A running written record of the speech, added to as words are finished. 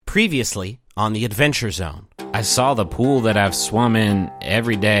Previously on the Adventure Zone. I saw the pool that I've swum in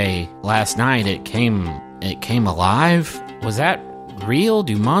every day last night. It came alive? Was that real?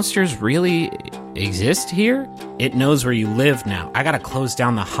 Do monsters really exist here? It knows where you live now. I gotta close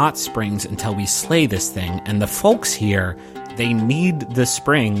down the hot springs until we slay this thing, and the folks here, they need the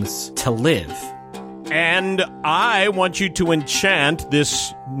springs to live. And I want you to enchant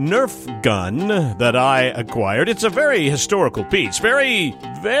this Nerf gun that I acquired. It's a very historical piece, very,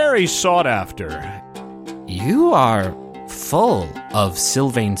 very sought after. You are full of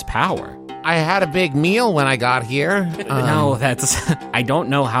Sylvain's power. I had a big meal when I got here. No, I don't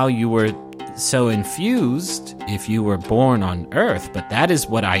know how you were so infused if you were born on Earth, but that is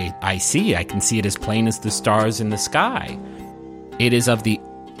what I see. I can see it as plain as the stars in the sky. It is of the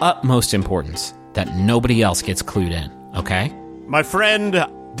utmost importance that nobody else gets clued in, okay? My friend,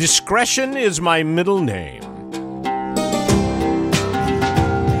 discretion is my middle name.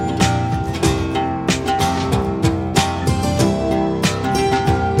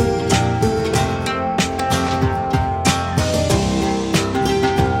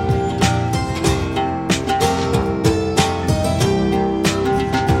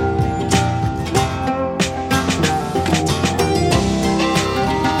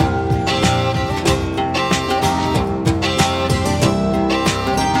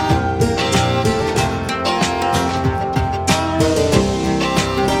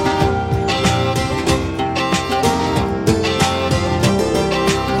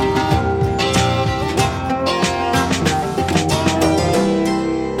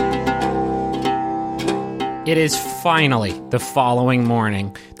 It is finally the following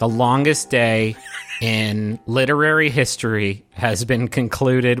morning. The longest day in literary history has been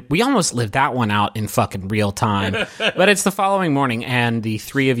concluded. We almost lived that one out in fucking real time. But it's the following morning, and the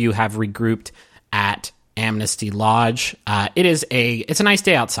three of you have regrouped at Amnesty Lodge. It's a nice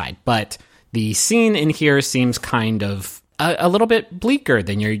day outside, but the scene in here seems kind of a little bit bleaker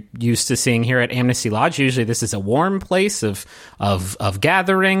than you're used to seeing here at Amnesty Lodge. Usually this is a warm place of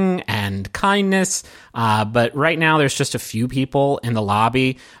gathering and kindness, but right now there's just a few people in the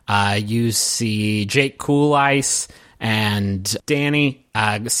lobby. You see Jake Cool Ice and Danny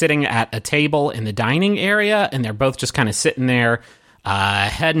sitting at a table in the dining area, and they're both just kind of sitting there,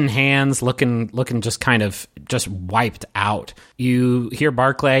 head in hands, looking just kind of just wiped out. You hear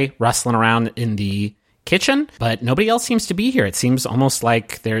Barclay rustling around in the kitchen, but nobody else seems to be here. It seems almost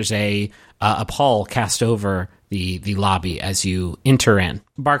like there's a pall cast over the lobby as you enter in.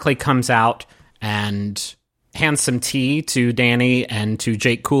 Barclay comes out and hands some tea to Danny and to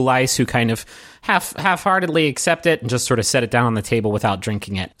Jake Cool Ice, who kind of half-heartedly accept it and just sort of set it down on the table without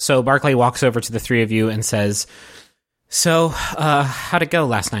drinking it. So Barclay walks over to the three of you and says, "So, how'd it go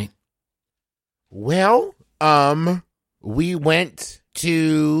last night?" Well, we went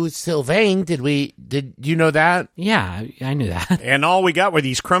to Sylvain. Did you know that? Yeah, I knew that. And all we got were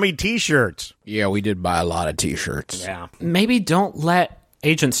these crummy t-shirts. Yeah, we did buy a lot of t-shirts. Yeah. Maybe don't let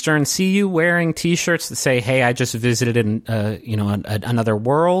Agent Stern see you wearing t-shirts that say, "Hey, I just visited another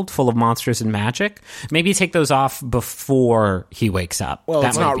world full of monsters and magic." Maybe take those off before he wakes up. Well,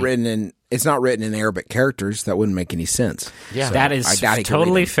 it's not written in Arabic characters. That wouldn't make any sense. Yeah, so that is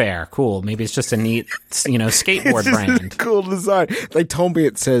totally fair. Cool. Maybe it's just a neat, skateboard brand. Cool design. They told me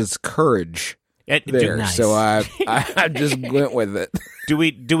it says courage there, nice. So I just went with it. Do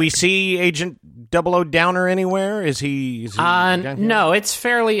we see Agent 00 Downer anywhere? Is he no, it's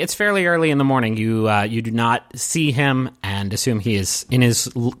fairly early in the morning. You do not see him and assume he is in his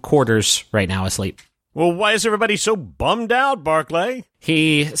quarters right now asleep. Well, why is everybody so bummed out, Barclay?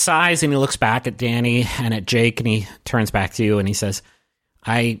 He sighs and he looks back at Danny and at Jake, and he turns back to you and he says,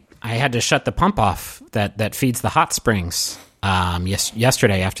 I had to shut the pump off that feeds the hot springs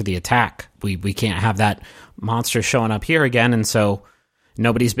yesterday after the attack. We can't have that monster showing up here again, and so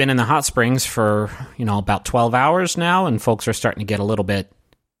nobody's been in the hot springs for, about 12 hours now, and folks are starting to get a little bit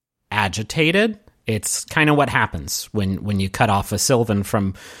agitated. It's kind of what happens when you cut off a Sylvan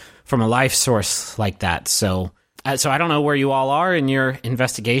from a life source like that. So I don't know where you all are in your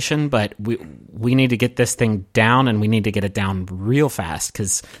investigation, but we need to get this thing down, and we need to get it down real fast,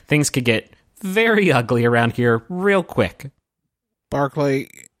 because things could get very ugly around here real quick. Barclay,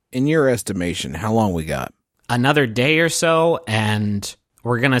 in your estimation, how long we got? Another day or so, and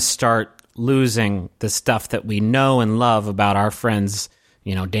we're going to start losing the stuff that we know and love about our friends,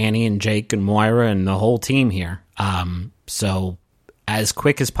 Danny and Jake and Moira and the whole team here. So as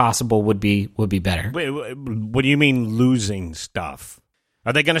quick as possible would be better. Wait, what do you mean losing stuff?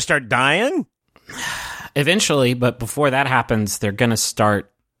 Are they going to start dying? Eventually, but before that happens, they're going to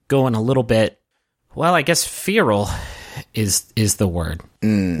start going a little bit, well, I guess feral is the word.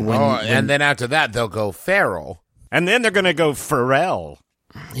 And then after that, they'll go feral. And then they're going to go Pharrell.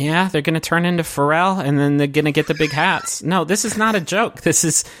 Yeah, they're going to turn into Pharrell, and then they're going to get the big hats. No, this is not a joke. This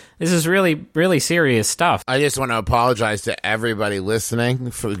is really, really serious stuff. I just want to apologize to everybody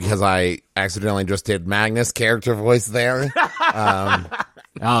listening because I accidentally just did Magnus' character voice there.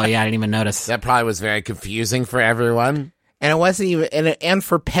 Oh, yeah, I didn't even notice. That probably was very confusing for everyone. And it wasn't even, and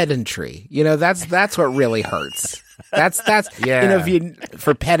for pedantry, that's what really hurts. That's Yeah.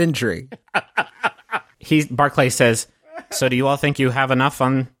 For pedantry. Barclay says, so do you all think you have enough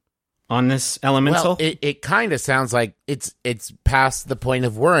on this elemental? Well, it kind of sounds like it's past the point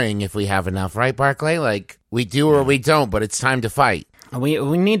of worrying if we have enough, right, Barclay? Like, we do or we don't, but it's time to fight.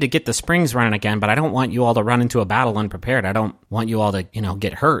 We need to get the springs running again, but I don't want you all to run into a battle unprepared. I don't want you all to,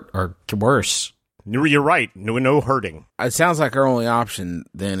 get hurt or worse. You're right. No hurting. It sounds like our only option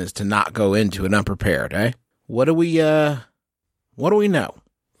then is to not go into it unprepared, eh? What do we know?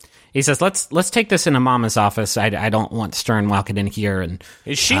 He says, let's take this into Mama's office. I don't want Stern walking in here. And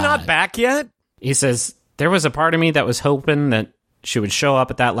is she not back yet? He says, there was a part of me that was hoping that she would show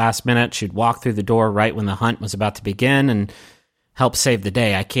up at that last minute. She'd walk through the door right when the hunt was about to begin and help save the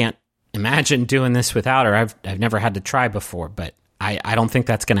day. I can't imagine doing this without her. I've never had to try before, but I don't think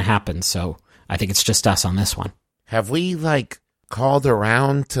that's going to happen. So I think it's just us on this one. Have we, called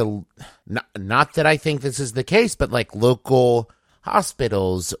around to, not that I think this is the case, but, local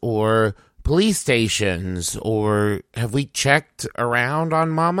hospitals or police stations, or have we checked around on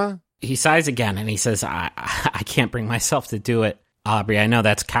Mama? He sighs again and he says, I can't bring myself to do it, Aubrey. I know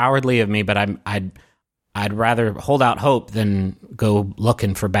that's cowardly of me, but I'd rather hold out hope than go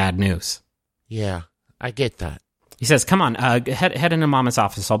looking for bad news. Yeah, I get that. He says, come on, head into Mama's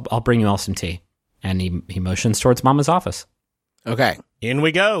office. I'll bring you all some tea. And he motions towards Mama's office. Okay. In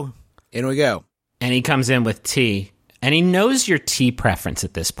we go. And he comes in with tea. And he knows your tea preference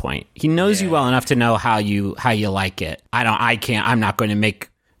at this point. He knows you well enough to know how you like it. I'm not going to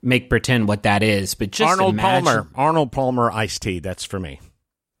make pretend what that is, but just Arnold Palmer iced tea. That's for me.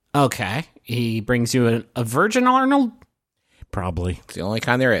 Okay. He brings you a Virgin Arnold? Probably. It's the only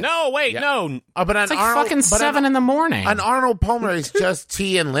kind there is. No, wait, no. Oh, but it's like fucking 7 in the morning. An Arnold Palmer is just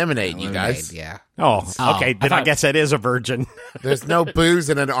tea and lemonade, you guys. Yeah. Oh, okay. Then I guess that is a virgin. There's no booze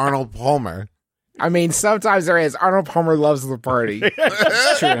in an Arnold Palmer. I mean, sometimes there is. Arnold Palmer loves the party.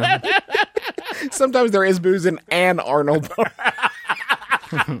 That's true. Sometimes there is booze in an Arnold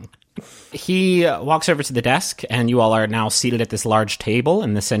Palmer. He walks over to the desk, and you all are now seated at this large table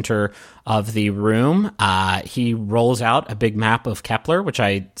in the center of the room. He rolls out a big map of Kepler, which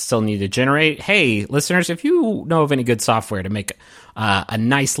I still need to generate. Hey, listeners, if you know of any good software to make a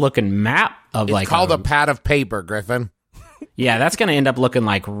nice-looking map of it's called a pad of paper, Griffin. Yeah, that's going to end up looking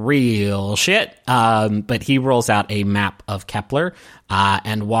like real shit. But he rolls out a map of Kepler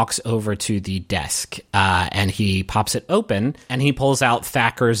and walks over to the desk. And he pops it open, and he pulls out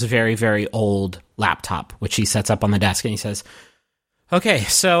Thacker's very, very old laptop, which he sets up on the desk. And he says, okay,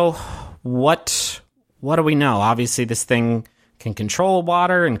 so what do we know? Obviously, this thing can control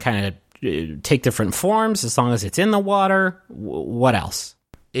water and kind of take different forms as long as it's in the water. What else?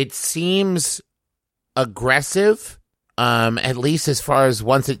 It seems aggressive. At least as far as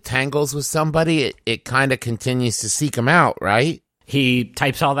once it tangles with somebody, it kind of continues to seek them out, right? He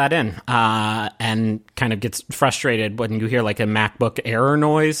types all that in and kind of gets frustrated when you hear like a MacBook error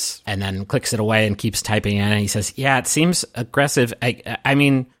noise, and then clicks it away and keeps typing in. And he says, yeah, it seems aggressive. I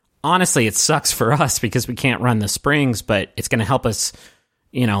mean, honestly, it sucks for us because we can't run the springs, but it's going to help us,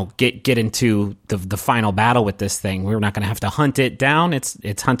 get into the final battle with this thing. We're not going to have to hunt it down.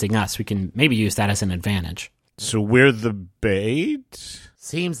 It's hunting us. We can maybe use that as an advantage. So we're the bait?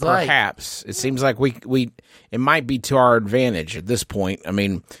 Seems like. Perhaps. It seems like it might be to our advantage at this point. I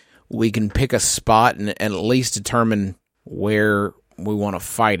mean, we can pick a spot and at least determine where we want to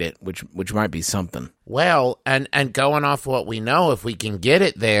fight it, which might be something. Well, and going off what we know, if we can get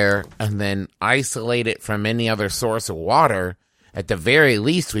it there and then isolate it from any other source of water, at the very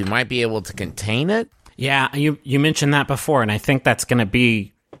least, we might be able to contain it. Yeah, you mentioned that before, and I think that's going to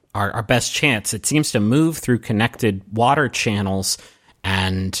be our best chance. It seems to move through connected water channels,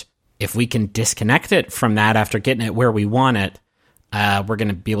 and if we can disconnect it from that after getting it where we want it, we're going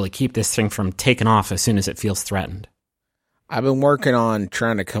to be able to keep this thing from taking off as soon as it feels threatened. I've been working on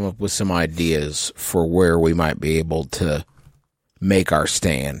trying to come up with some ideas for where we might be able to make our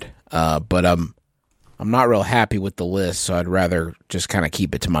stand, but I'm not real happy with the list, so I'd rather just kind of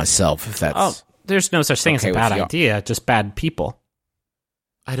keep it to myself if that's... Oh, there's no such thing as a bad idea, just bad people.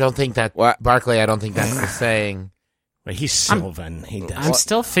 I don't think that, Barclay, I don't think that's the saying. He's Sylvan. He does. I'm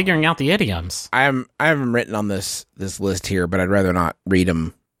still figuring out the idioms. I have them written on this list here, but I'd rather not read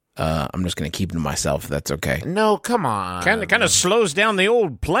them. I'm just going to keep them to myself, if that's okay. No, come on. Kind of slows down the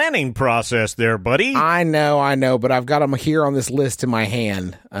old planning process there, buddy. I know, but I've got them here on this list in my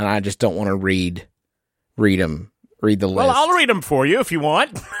hand, and I just don't want to read the list. Well, I'll read them for you if you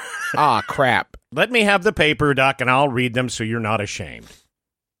want. Crap. Let me have the paper, Doc, and I'll read them so you're not ashamed.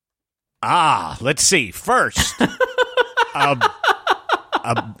 Let's see. First,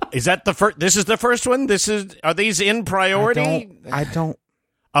 is that the first? This is the first one. Are these in priority? I don't.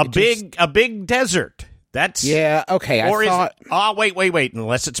 A big desert. That's okay. Wait.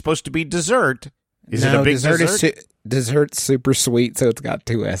 Unless it's supposed to be dessert. Is it a big dessert? Dessert's super sweet, so it's got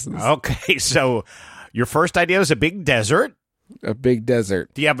 2 S's. Okay, so your first idea is a big desert. A big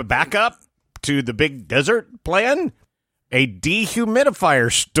desert. Do you have a backup to the big desert plan? A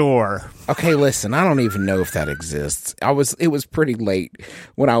dehumidifier store. Okay, listen, I don't even know if that exists. It was pretty late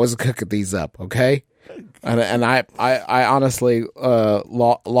when I was cooking these up, okay? And I honestly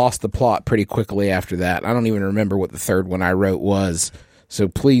lost the plot pretty quickly after that. I don't even remember what the third one I wrote was. So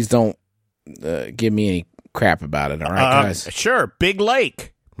please don't give me any crap about it, all right, guys? Sure, Big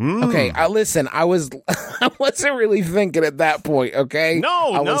Lake. Okay, listen, I wasn't really thinking at that point, okay?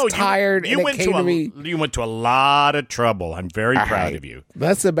 I was tired. You went to a lot of trouble. I'm very proud of you.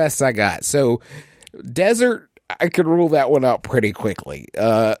 That's the best I got. So, desert, I could rule that one out pretty quickly.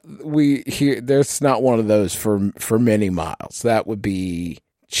 There's not one of those for many miles. That would be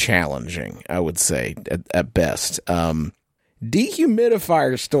challenging, I would say, at best.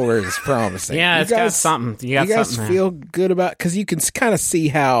 Dehumidifier store is promising. Yeah, it's got something. You guys feel good about, because you can kind of see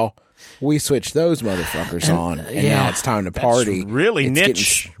how we switched those motherfuckers on, and now it's time to party. Really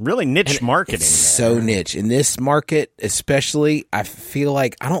niche marketing. It's so niche in this market, especially. I feel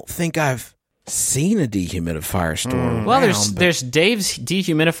like I don't think I've seen a dehumidifier store. Well, there's Dave's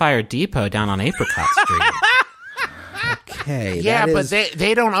Dehumidifier Depot down on Apricot Street. Okay. Yeah, but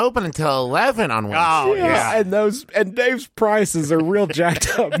they don't open until 11 on Wednesday. Oh, yeah. And Dave's prices are real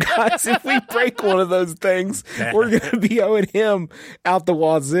jacked up, guys. If we break one of those things, we're going to be owing him out the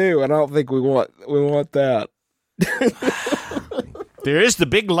wazoo, and I don't think we want that. There is the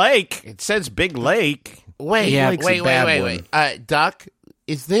Big Lake. It says Big Lake. Wait. Duck,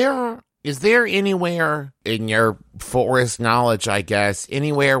 is there anywhere in your forest knowledge, I guess,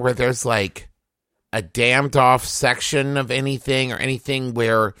 anywhere where there's like a dammed off section of anything, or anything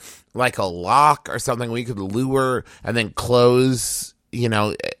where like a lock or something we could lure and then close,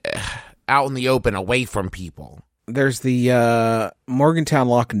 out in the open away from people? There's the Morgantown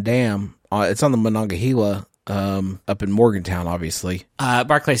Lock and Dam. It's on the Monongahela, up in Morgantown, obviously.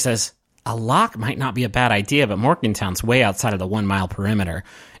 Barclay says, a lock might not be a bad idea, but Morgantown's way outside of the 1 mile perimeter.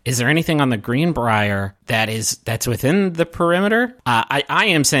 Is there anything on the Greenbrier that's within the perimeter? I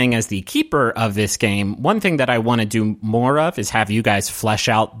am saying, as the keeper of this game, one thing that I want to do more of is have you guys flesh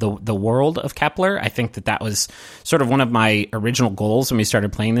out the world of Kepler. I think that was sort of one of my original goals when we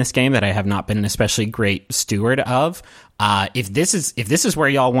started playing this game that I have not been an especially great steward of. If this is where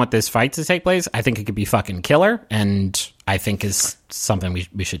y'all want this fight to take place, I think it could be fucking killer, and I think is something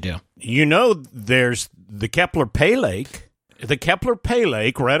we should do. There's the Kepler Pay Lake. The Kepler Pay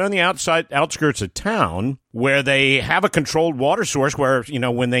Lake, right on the outskirts of town, where they have a controlled water source where,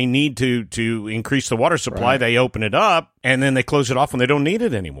 when they need to increase the water supply, they open it up, and then they close it off when they don't need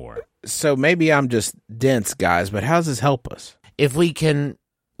it anymore. So maybe I'm just dense, guys, but how does this help us? If we can,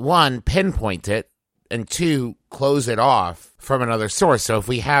 1, pinpoint it, and 2, close it off from another source. So if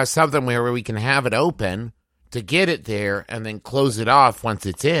we have something where we can have it open to get it there and then close it off once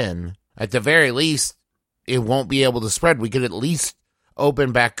it's in, at the very least, it won't be able to spread. We could at least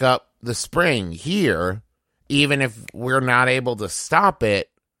open back up the spring here. Even if we're not able to stop it,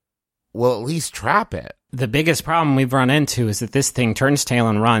 we'll at least trap it. The biggest problem we've run into is that this thing turns tail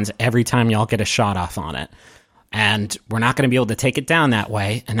and runs every time y'all get a shot off on it. And we're not going to be able to take it down that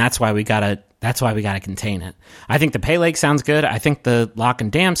way, and that's why we gotta contain it. I think the Pay Lake sounds good. I think the Lock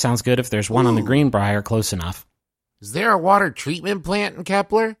and Dam sounds good if there's one on the Greenbrier close enough. Is there a water treatment plant in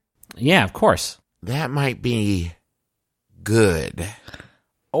Kepler? Yeah, of course. That might be good.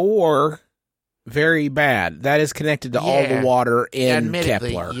 Or very bad. That is connected to all the water in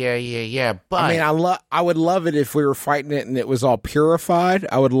Kepler. Yeah. But I mean, I would love it if we were fighting it and it was all purified.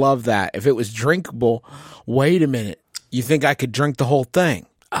 I would love that. If it was drinkable, wait a minute. You think I could drink the whole thing?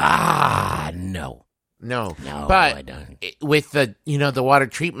 No. But I don't. With the the water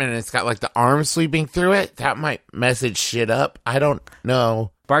treatment, and it's got like the arm sweeping through it, that might mess its shit up. I don't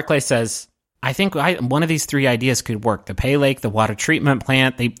know. Barclay says, I think one of these three ideas could work. The Pay Lake, the water treatment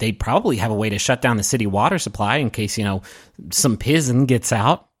plant, they probably have a way to shut down the city water supply in case, some pigeon gets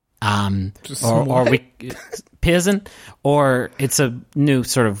out. Pigeon, or it's a new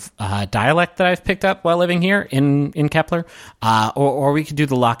sort of dialect that I've picked up while living here in Kepler, or we could do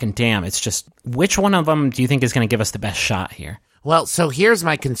the lock and dam. It's just, which one of them do you think is going to give us the best shot here? Well, so here's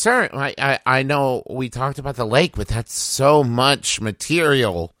my concern. I know we talked about the lake, but that's so much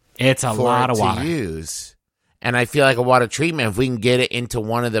material. It's a lot of water to use. And I feel like a water treatment, if we can get it into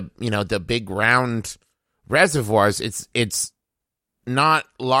one of the, the big round reservoirs, it's not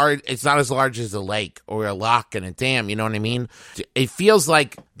large. It's not as large as a lake or a lock and a dam. You know what I mean? It feels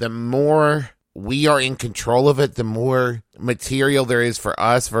like the more we are in control of it, the more material there is for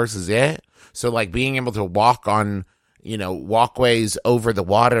us versus it. So like being able to walk on, walkways over the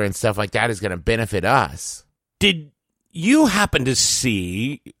water and stuff like that is going to benefit us. Did you happen to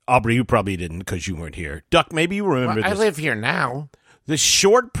see, Aubrey, you probably didn't because you weren't here. Duck, maybe you remember this. I live here now. The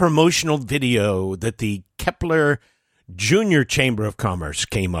short promotional video that the Kepler Junior Chamber of Commerce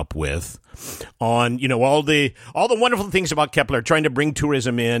came up with on, all the wonderful things about Kepler, trying to bring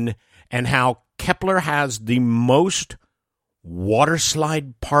tourism in, and how Kepler has the most water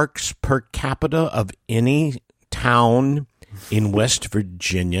slide parks per capita of any town in West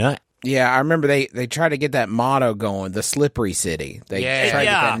Virginia. Yeah, I remember they tried to get that motto going, the Slippery City. They tried to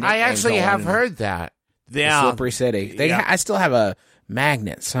get that nickname I actually going, have heard that. Yeah, the Slippery City. I still have a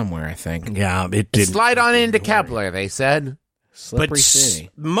magnet somewhere, I think. Yeah, it did. Slide on into Kepler, they said. Slippery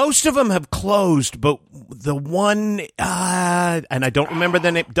City. Most of them have closed, but the one, and I don't remember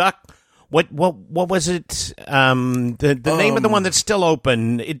the name. Duck. What was it? The name of the one that's still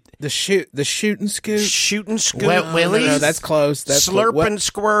open. The shoot and scoot. Shoot and scoot. Wet Willie's. No, that's closed. That's Slurp and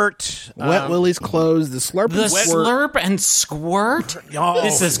squirt. Wet Willie's closed. The slurp and squirt. Slurp and squirt. Oh.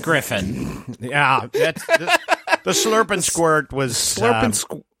 This is Griffin. Yeah, that's the slurp and squirt was slurp and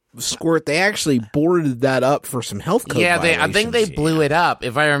squirt. They actually boarded that up for some health code. Yeah, violations. I think they blew it up.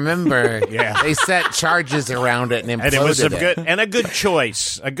 If I remember, they set charges around it and imploded and it was a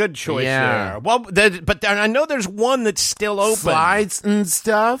good choice. Yeah. There. Well, but I know there's one that's still open. Slides and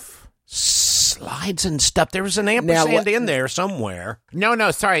stuff. There was an ampersand in there somewhere.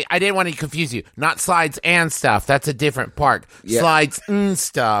 No, sorry. I didn't want to confuse you. Not slides and stuff. That's a different park. Yeah. Slides and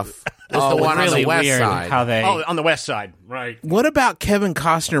stuff. That's the one really on the west weird side. how they... Oh, on the west side, right. What about Kevin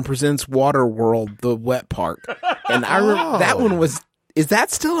Costner Presents Waterworld, the wet park? And I remember that one was... Is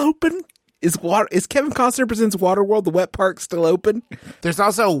that still open? Is Kevin Costner Presents Waterworld, the wet park, still open? There's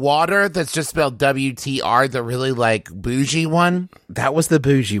also water that's just spelled WTR, the really bougie one. That was the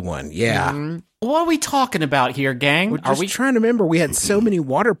bougie one, yeah. Mm-hmm. What are we talking about here, gang? Are we trying to remember we had so many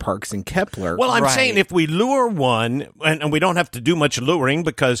water parks in Kepler? Well, I'm saying if we lure one, and we don't have to do much luring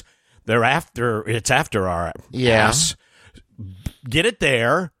because it's after our ass, get it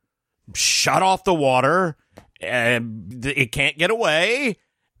there, shut off the water, it can't get away,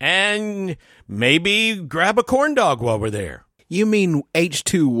 and maybe grab a corn dog while we're there. You mean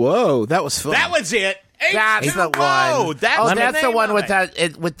H2O? That was fun. That was it. That's the one. That's the one with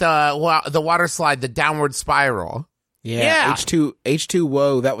the water slide, the downward spiral. Yeah.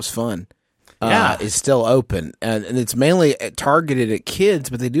 H2O, that was fun. Yeah. Is still open. And it's mainly targeted at kids,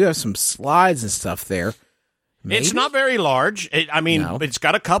 but they do have some slides and stuff there. Maybe? It's not very large. It's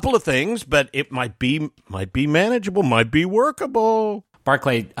got a couple of things, but it might be manageable, might be workable.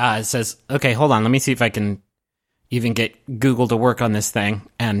 Barclay says, okay, hold on. Let me see if I can even get Google to work on this thing.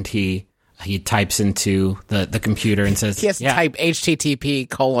 And he types into the computer and says... He has to type http:////.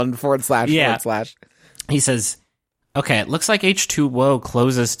 He says, okay, it looks like H2O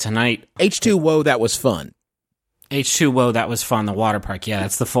closes tonight. H2O, that was fun. H2O, that was fun. The water park. Yeah,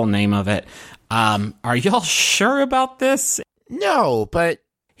 that's the full name of it. Are y'all sure about this? No, but...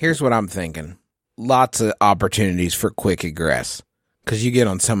 Here's what I'm thinking. Lots of opportunities for quick egress. Because you get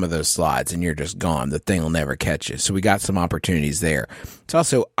on some of those slides and you're just gone. The thing will never catch you. So we got some opportunities there. It's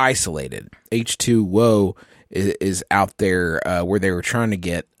also isolated. H2O is out there where they were trying to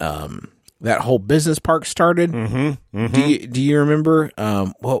get that whole business park started. Mm-hmm, mm-hmm. Do you remember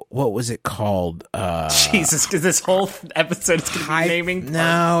what was it called? Jesus, because this whole episode is going to be naming.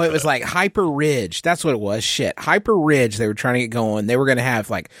 No, it was like Hyper Ridge. That's what it was. Shit, Hyper Ridge. They were trying to get going. They were going to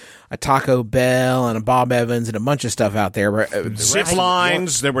have a Taco Bell and a Bob Evans and a bunch of stuff out there. Zip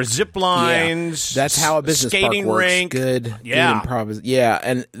lines. There were zip lines. Yeah, that's how a business skating park works. rink. Good. Yeah. Good improv. Yeah,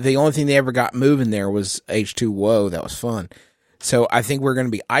 and the only thing they ever got moving there was H2O. That was fun. So I think we're going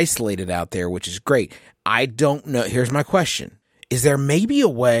to be isolated out there, which is great. I don't know. Here's my question. Is there maybe a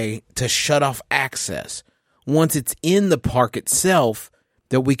way to shut off access once it's in the park itself,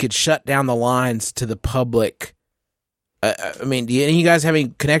 that we could shut down the lines to the public. I mean, do any of you guys have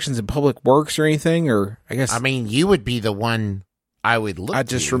any connections in public works or anything? Or I guess you would be the one I would look. I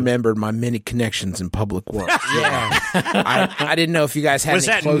just remembered my many connections in public works. Yeah, I didn't know if you guys had Was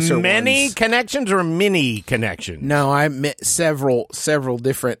any that closer many ones. connections or mini connections? No, I met several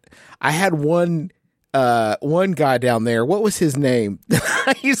different. I had one guy down there. What was his name?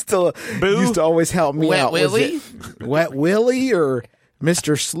 I used to always help me out. Willie? Was it Wet Willie or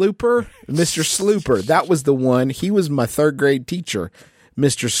Mr. Slooper? Mr. Slooper. That was the one. He was my third grade teacher,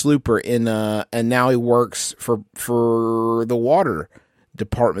 Mr. Slooper, and now he works for the water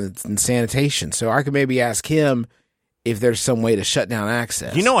department and sanitation. So I could maybe ask him if there's some way to shut down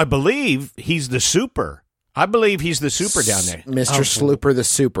access. I believe he's the super. I believe he's the super down there. Mr. Slooper the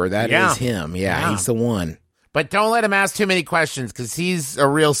super. That Yeah. is him. Yeah, he's the one. But don't let him ask too many questions because he's a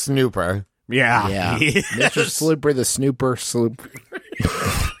real snooper. Yeah. Yeah. He Mr. is. Slooper the snooper. Sloop.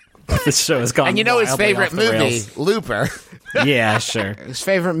 This show has gone. And you know his wildly favorite off the movie, rails. Looper. Yeah, sure. His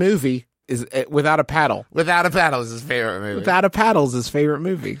favorite movie is Without a Paddle. Without a Paddle is his favorite movie. Without a Paddle is his favorite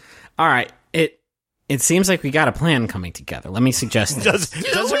movie. All right. It seems like we got a plan coming together. Let me suggest this.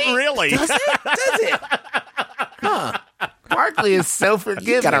 Does it really? Does it? Huh. Barkley is so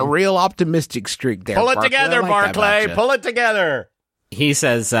forgiving. He's got a real optimistic streak there. Pull it Barkley. together, I like that Barclay. about you. Pull it together. He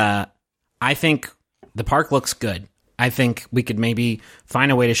says, I think the park looks good. I think we could maybe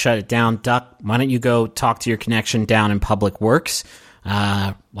find a way to shut it down. Duck, why don't you go talk to your connection down in Public Works,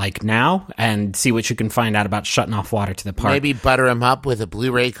 like now, and see what you can find out about shutting off water to the park. Maybe butter him up with a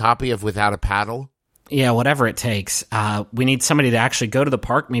Blu-ray copy of Without a Paddle. Yeah, whatever it takes. We need somebody to actually go to the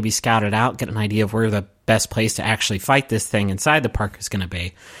park, maybe scout it out, get an idea of where the best place to actually fight this thing inside the park is going to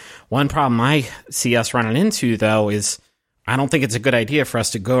be. One problem I see us running into, though, is I don't think it's a good idea for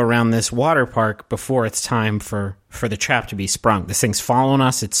us to go around this water park before it's time for the trap to be sprung. This thing's following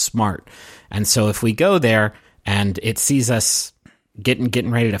us. It's smart. And so if we go there and it sees us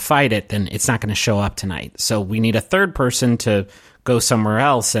getting ready to fight it, then it's not going to show up tonight. So we need a third person to go somewhere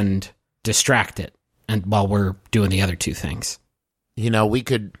else and distract it. And while we're doing the other two things. We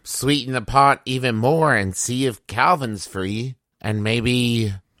could sweeten the pot even more and see if Calvin's free. And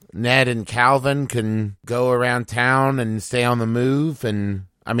maybe Ned and Calvin can go around town and stay on the move. And,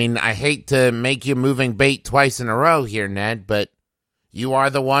 I hate to make you moving bait twice in a row here, Ned, but you are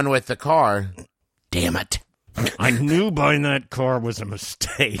the one with the car. Damn it. I knew buying that car was a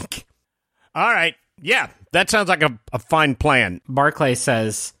mistake. All right. Yeah, that sounds like a fine plan. Barclay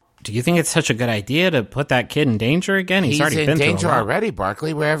says, do you think it's such a good idea to put that kid in danger again? He's already in been danger through a lot. already,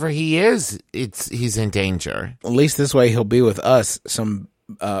 Barkley. Wherever he is, he's in danger. At least this way he'll be with us, some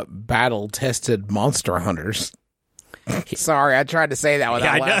battle-tested monster hunters. Sorry, I tried to say that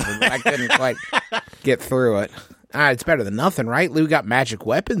without laughing, but I couldn't quite get through it. It's better than nothing, right? Lou got magic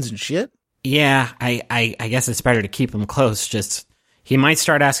weapons and shit. Yeah, I guess it's better to keep him close. Just, he might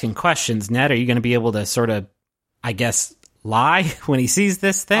start asking questions. Ned, are you going to be able to sort of, I guess, lie when he sees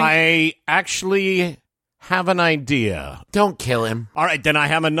this thing? I actually have an idea. Don't kill him. All right, then I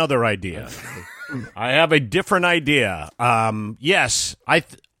have another idea. I have a different idea. Yes, I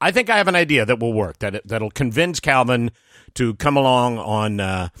think I have an idea that will work. That'll convince Calvin to come along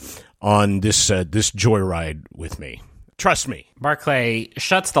on this joyride with me. Trust me. Barclay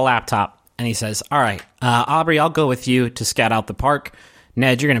shuts the laptop and he says, all right, Aubrey, I'll go with you to scout out the park.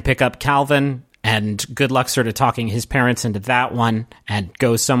 Ned, you're going to pick up Calvin, and good luck sort of talking his parents into that one, and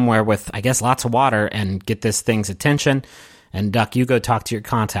go somewhere with, I guess, lots of water and get this thing's attention. And Duck, you go talk to your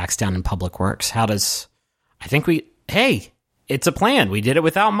contacts down in Public Works. Hey, it's a plan. We did it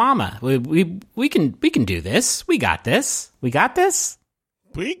without Mama. We can do this. We got this. We got this.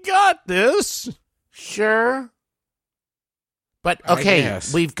 We got this. Sure. But, I okay,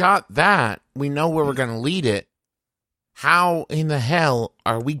 guess. we've got that. We know where we're going to lead it. How in the hell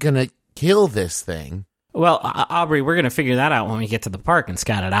are we going to kill this thing? Well, Aubrey, we're going to figure that out when we get to the park and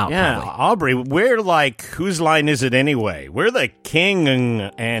scout it out. Yeah, probably. Aubrey, we're like, whose line is it anyway? We're the king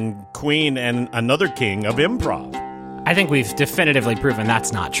and queen and another king of improv. I think we've definitively proven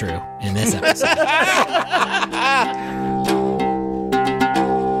that's not true in this episode.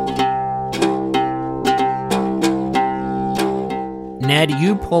 Ned,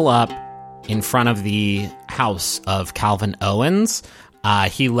 you pull up in front of the house of Calvin Owens.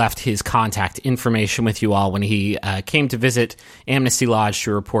 He left his contact information with you all when he came to visit Amnesty Lodge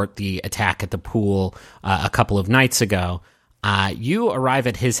to report the attack at the pool a couple of nights ago. You arrive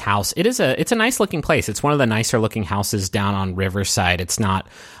at his house. It's a nice looking place. It's one of the nicer looking houses down on Riverside. It's not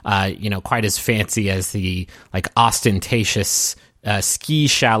quite as fancy as the like ostentatious ski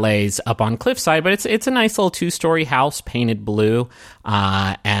chalets up on Cliffside, but it's a nice little 2-story house painted blue.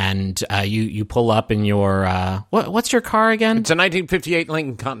 And you pull up in your what's your car again? It's a 1958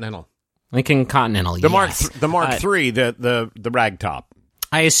 Lincoln Continental. Lincoln Continental. The yes. Mark III, the ragtop.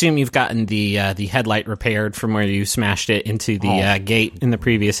 I assume you've gotten the headlight repaired from where you smashed it into the gate in the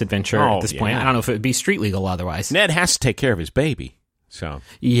previous adventure. At this point, I don't know if it would be street legal otherwise. Ned has to take care of his baby. So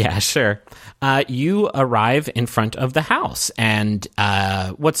yeah, sure. You arrive in front of the house, and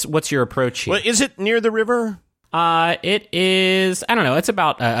what's your approach here? Well, is it near the river? It is. I don't know. It's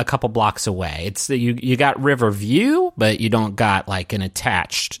about a couple blocks away. It's you got river view, but you don't got like an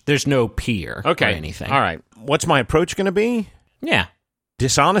attached. There's no pier or anything. All right. What's my approach going to be? Yeah,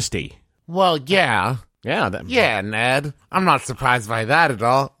 dishonesty. Well, yeah. Yeah, Ned. I'm not surprised by that at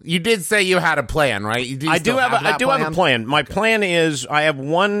all. You did say you had a plan, right? I do have a plan. My plan is I have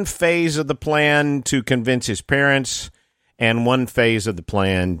one phase of the plan to convince his parents and one phase of the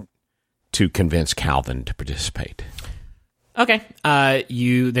plan to convince Calvin to participate. Okay.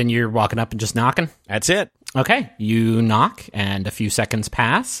 You're walking up and just knocking? That's it. Okay. You knock, and a few seconds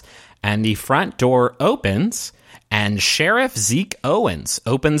pass, and the front door opens, and Sheriff Zeke Owens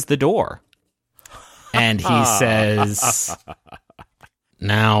opens the door. And he says,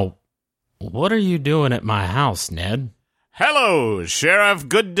 "Now, what are you doing at my house, Ned?" Hello, Sheriff.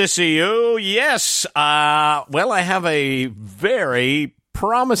 Good to see you. Yes. Well, I have a very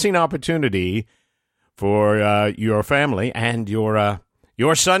promising opportunity for your family and your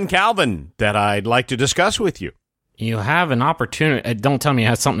son, Calvin, that I'd like to discuss with you. You have an opportunity. Don't tell me it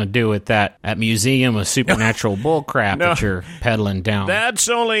has something to do with that museum of supernatural bullcrap that you're peddling down. That's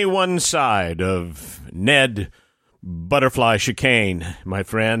only one side of Ned Butterfly Chicane, my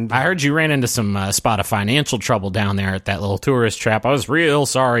friend. I heard you ran into some spot of financial trouble down there at that little tourist trap. I was real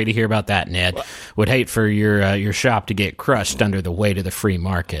sorry to hear about that, Ned. Would hate for your shop to get crushed under the weight of the free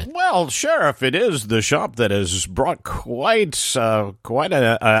market. Well, Sheriff, it is the shop that has brought quite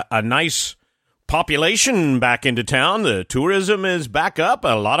a nice population back into town. The tourism is back up.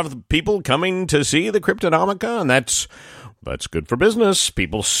 A lot of people coming to see the Cryptonomica, and that's good for business.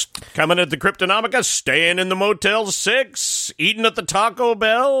 People coming at the Cryptonomica, staying in the Motel 6, eating at the Taco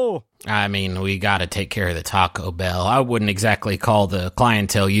Bell. I mean, we got to take care of the Taco Bell. I wouldn't exactly call the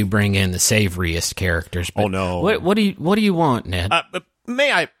clientele you bring in the savoriest characters. But oh no! What do you want, Ned?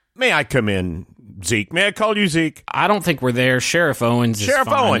 May I come in, Zeke? May I call you Zeke? I don't think we're there. Sheriff Owens is Sheriff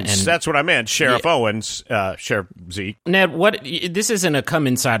fine, Owens. That's what I meant. Sheriff Owens. Sheriff Zeke. Ned, this isn't a come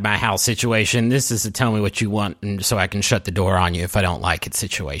inside my house situation. This is a tell me what you want, and so I can shut the door on you if I don't like it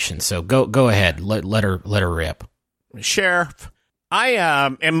situation. So go ahead. Let her rip. Sheriff, I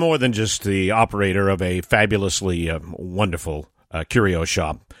am more than just the operator of a fabulously wonderful curio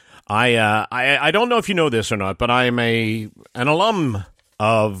shop. I don't know if you know this or not, but I am an alum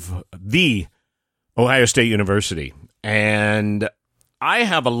of the Ohio State University, and I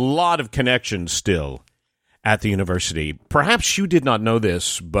have a lot of connections still at the university. Perhaps you did not know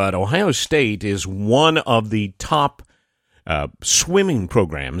this, but Ohio State is one of the top swimming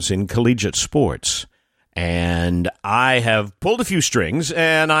programs in collegiate sports, and I have pulled a few strings,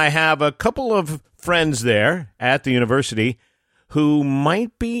 and I have a couple of friends there at the university who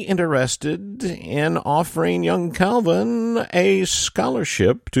might be interested in offering young Calvin a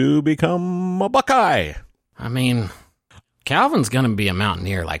scholarship to become a Buckeye. I mean, Calvin's going to be a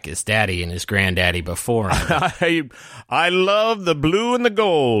mountaineer like his daddy and his granddaddy before him. I love the blue and the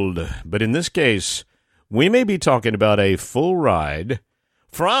gold, but in this case, we may be talking about a full ride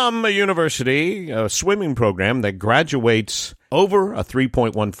from a university, a swimming program that graduates over a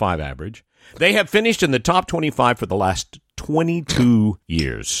 3.15 average. They have finished in the top 25 for the last 22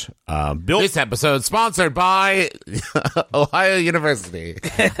 years. This episode sponsored by Ohio University.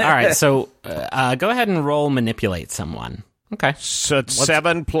 All right, so go ahead and roll manipulate someone. Okay. So it's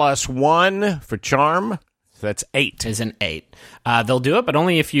 7 plus 1 for charm. So that's 8. Is an 8. They'll do it, but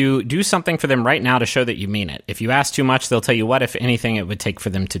only if you do something for them right now to show that you mean it. If you ask too much, they'll tell you what, if anything, it would take for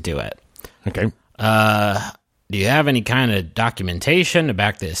them to do it. Okay. Do you have any kind of documentation to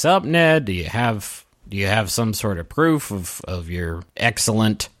back this up, Ned? Do you have some sort of proof of your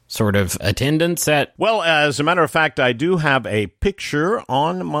excellent sort of attendance at... Well, as a matter of fact, I do have a picture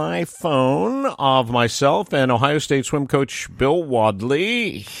on my phone of myself and Ohio State swim coach Bill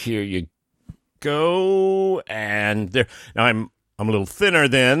Wadley. Here you go. And there. Now, I'm a little thinner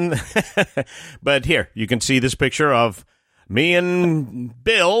then. But here, you can see this picture of me and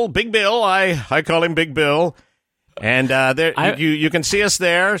Bill, Big Bill. I call him Big Bill. And there, you can see us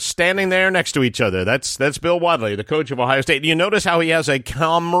there, standing there next to each other. That's Bill Wadley, the coach of Ohio State. You notice how he has a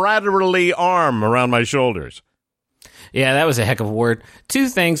camaraderie arm around my shoulders. Yeah, that was a heck of a word. Two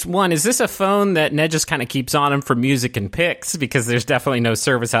things. One, is this a phone that Ned just kind of keeps on him for music and pics? Because there's definitely no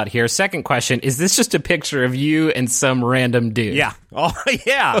service out here. Second question, is this just a picture of you and some random dude? Yeah. Oh,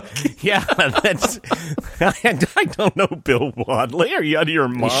 yeah. Yeah. That's. I don't know Bill Wadley. Are you out of your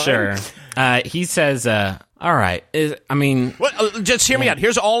mind? Sure. He says, all right. Well, just hear me out.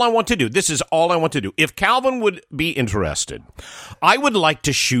 Here's all I want to do. This is all I want to do. If Calvin would be interested, I would like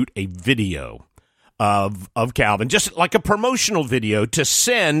to shoot a video of Calvin, just like a promotional video to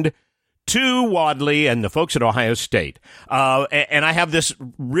send to Wadley and the folks at Ohio State. And I have this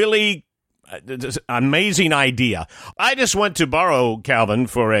really amazing idea. I just went to borrow Calvin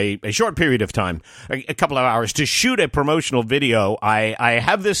for a short period of time, a couple of hours, to shoot a promotional video. I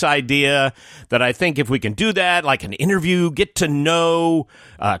have this idea that I think if we can do that, like an interview, get to know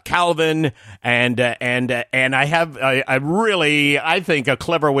Calvin, and I think a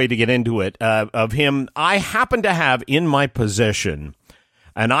clever way to get into it of him. I happen to have in my possession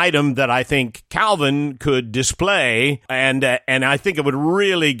an item that I think Calvin could display, and I think it would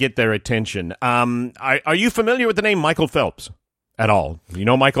really get their attention. Are you familiar with the name Michael Phelps at all? You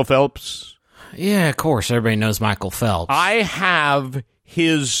know Michael Phelps? Yeah, of course. Everybody knows Michael Phelps. I have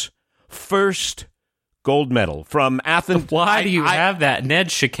his first gold medal from Athens. Why do you have that? Ned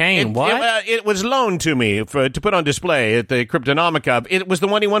Chicane, what? It was loaned to me to put on display at the Cryptonomica. It was the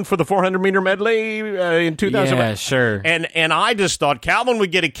one he won for the 400-meter medley in 2000. Yeah, sure. And I just thought Calvin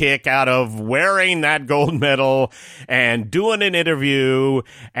would get a kick out of wearing that gold medal and doing an interview,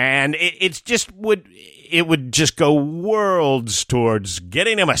 and it would just go worlds towards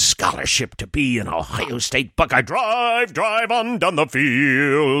getting him a scholarship to be an Ohio State Buckeye. Drive on down the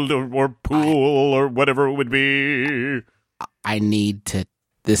field or pool or whatever it would be.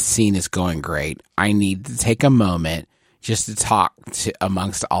 This scene is going great. I need to take a moment just to talk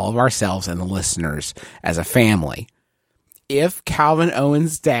amongst all of ourselves and the listeners as a family. If Calvin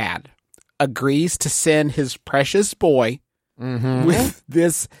Owen's dad agrees to send his precious boy with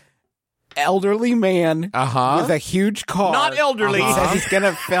this elderly man with a huge car. Not elderly. He says he's going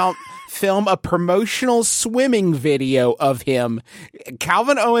to film a promotional swimming video of him.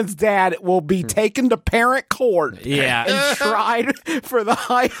 Calvin Owen's dad will be taken to parent court and tried for the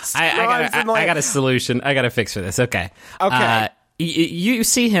highest crimes in the land. I got a solution. I got a fix for this. Okay. You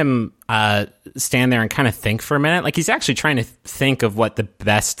see him stand there and kind of think for a minute. Like he's actually trying to think of what the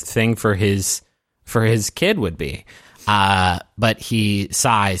best thing for his kid would be. But he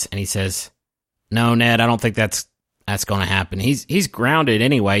sighs and he says, "No, Ned, I don't think that's going to happen. He's grounded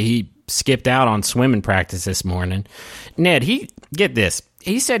anyway. He skipped out on swimming practice this morning." Ned, get this.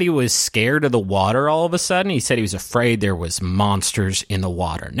 He said he was scared of the water all of a sudden. He said he was afraid there was monsters in the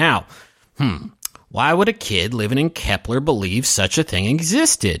water. Now, why would a kid living in Kepler believe such a thing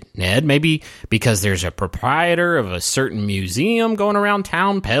existed, Ned? Maybe because there's a proprietor of a certain museum going around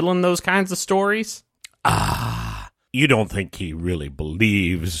town peddling those kinds of stories? You don't think he really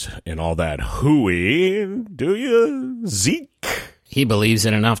believes in all that hooey, do you, Zeke? He believes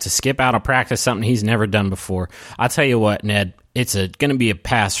in enough to skip out of practice, something he's never done before. I'll tell you what, Ned, it's going to be a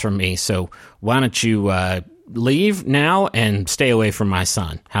pass from me, so why don't you leave now and stay away from my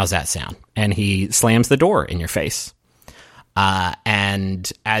son? How's that sound? And he slams the door in your face.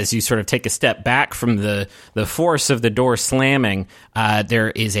 And as you sort of take a step back from the force of the door slamming,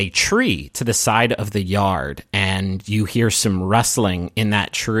 there is a tree to the side of the yard, and you hear some rustling in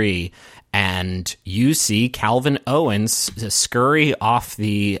that tree, and you see Calvin Owens scurry off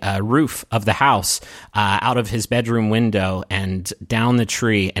the roof of the house, out of his bedroom window and down the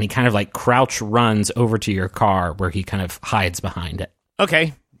tree, and he kind of like crouch runs over to your car where he kind of hides behind it.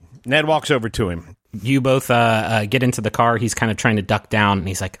 Okay. Ned walks over to him. You both get into the car. He's kind of trying to duck down, and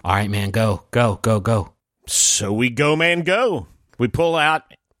he's like, "All right, man, go." So we go, man, go. We pull out,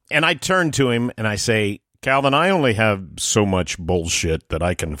 and I turn to him, and I say, "Calvin, I only have so much bullshit that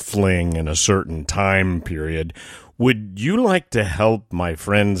I can fling in a certain time period. Would you like to help my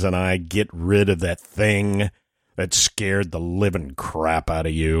friends and I get rid of that thing that scared the living crap out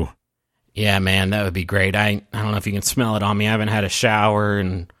of you?" Yeah, man, that would be great. I don't know if you can smell it on me. I haven't had a shower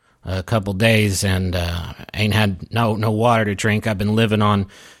in a couple days, and ain't had no water to drink. I've been living on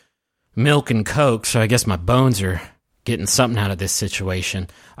milk and Coke, so I guess my bones are getting something out of this situation.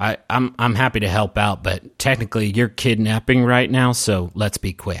 I'm happy to help out, but technically you're kidnapping right now, so let's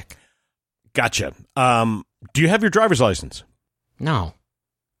be quick. Gotcha. Do you have your driver's license? No.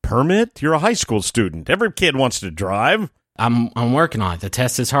 Permit? You're a high school student. Every kid wants to drive. I'm working on it. The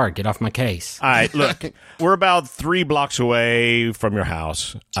test is hard. Get off my case. All right, look, we're about 3 blocks away from your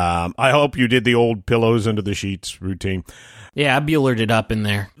house. I hope you did the old pillows under the sheets routine. Yeah, I Buellered it up in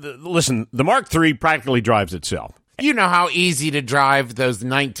there. Listen, the Mark III practically drives itself. You know how easy to drive those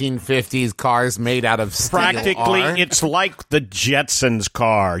 1950s cars made out of steel Practically, are. it's like the Jetsons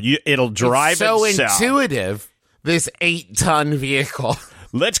car. It'll drive It's so itself. intuitive, this 8-ton vehicle.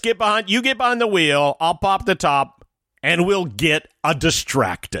 Let's get behind. You get behind the wheel. I'll pop the top, and we'll get a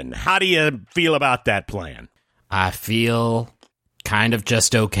distracting. How do you feel about that plan? I feel kind of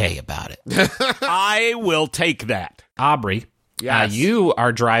just okay about it. I will take that. Aubrey, Yes. you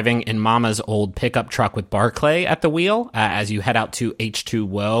are driving in Mama's old pickup truck with Barclay at the wheel as you head out to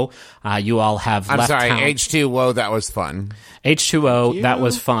H2O. You all have I'm left sorry, town. H2O, that was fun. H2O, that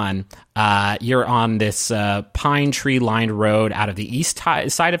was fun. You're on this pine tree lined road out of the east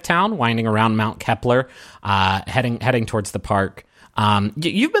side of town, winding around Mount Kepler, heading towards the park.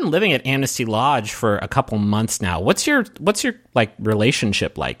 You've been living at Amnesty Lodge for a couple months now. What's your like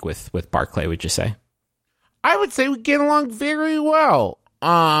relationship like with Barclay, would you say? I would say we get along very well.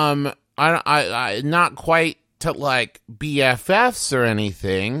 I not quite to like BFFs or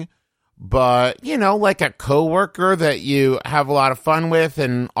anything, but like a coworker that you have a lot of fun with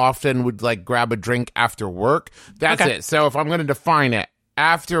and often would like grab a drink after work. That's Okay. it. So if I'm going to define it,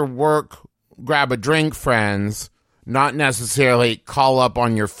 after work, grab a drink friends, not necessarily call up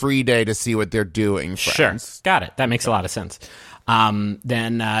on your free day to see what they're doing friends. Sure, got it. That makes a lot of sense.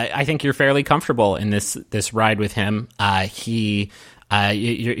 Then I think you're fairly comfortable in this ride with him.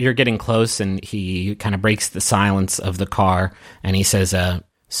 You're getting close, and he kind of breaks the silence of the car, and he says,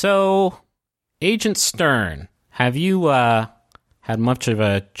 "So, Agent Stern, have you had much of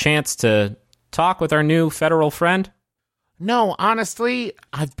a chance to talk with our new federal friend?" No, honestly,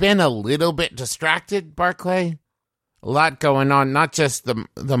 I've been a little bit distracted, Barclay. A lot going on, not just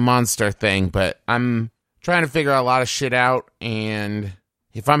the monster thing, but I'm trying to figure a lot of shit out, and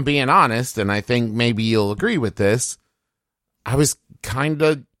if I'm being honest, and I think maybe you'll agree with this, I was kind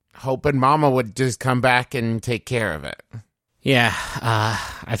of hoping Mama would just come back and take care of it. Yeah,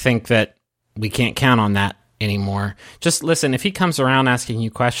 I think that we can't count on that anymore. Just listen, if he comes around asking you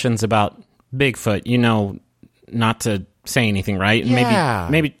questions about Bigfoot, not to say anything, right? And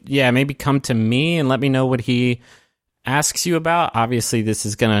Yeah. maybe come to me and let me know what he asks you about. Obviously, this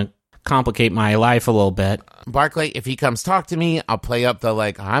is going to complicate my life a little bit. Barclay, if he comes talk to me, I'll play up the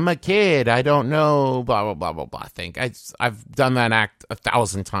like, I'm a kid, I don't know, blah, blah, blah, blah, blah thing. I've done that act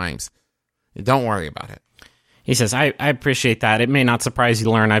 1,000 times. Don't worry about it. He says, I appreciate that. It may not surprise you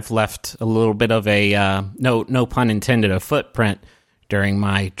to learn I've left a little bit of a, no pun intended, a footprint during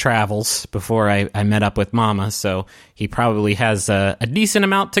my travels before I met up with Mama, so he probably has a decent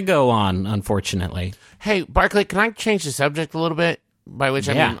amount to go on, unfortunately. Hey, Barclay, can I change the subject a little bit? By which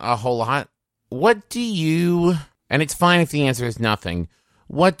I Yeah. mean a whole lot. What do you, and it's fine if the answer is nothing,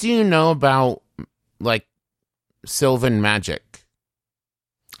 what do you know about, like, Sylvan magic?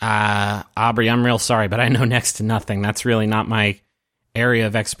 Aubrey, I'm real sorry, but I know next to nothing. That's really not my area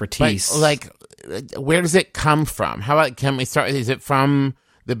of expertise. But, like, where does it come from? How about, can we start, is it from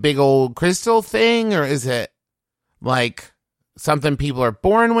the big old crystal thing, or is it, like, something people are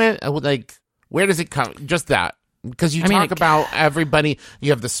born with? Like, where does it come? Just that. Because you talk about everybody, you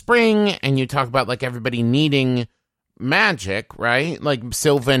have the spring, and you talk about, like, everybody needing magic, right? Like,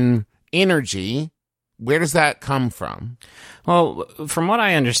 Sylvan energy. Where does that come from? Well, from what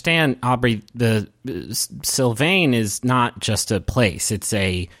I understand, Aubrey, the Sylvain is not just a place. It's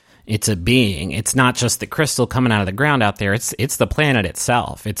a being. It's not just the crystal coming out of the ground out there. It's the planet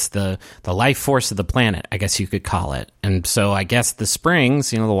itself. It's the life force of the planet, I guess you could call it. And so I guess the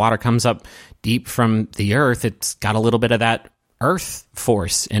springs, the water comes up deep from the earth. It's got a little bit of that earth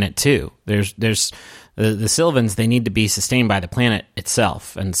force in it too. There's the Sylvans, they need to be sustained by the planet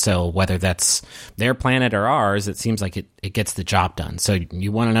itself. And so whether that's their planet or ours, it seems like it gets the job done. So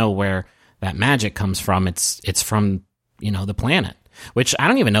you want to know where that magic comes from. It's from, the planet. Which I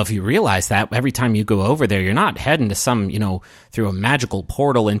don't even know if you realize that every time you go over there, you're not heading to some, through a magical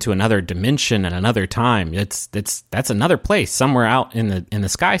portal into another dimension and another time. That's another place somewhere out in the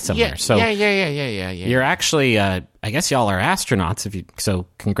sky somewhere. Yeah, So yeah. you're actually, I guess y'all are astronauts. So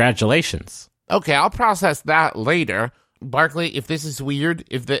congratulations. Okay, I'll process that later. Barclay, if this is weird,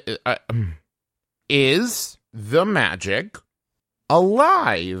 is the magic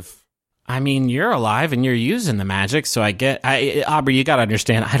alive? I mean, you're alive and you're using the magic, so Aubrey, you got to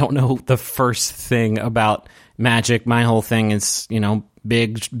understand, I don't know the first thing about magic. My whole thing is,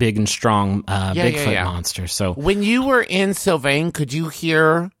 big and strong Bigfoot monster. So when you were in Sylvain, could you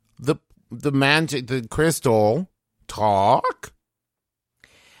hear the magic, the crystal talk?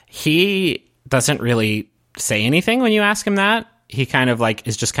 He doesn't really say anything when you ask him that. He kind of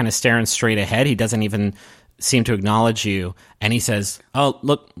is just kind of staring straight ahead. He doesn't even seem to acknowledge you, and he says, "Oh,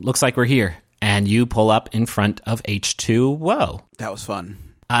 looks like we're here. and you pull up in front of H2O. That was fun.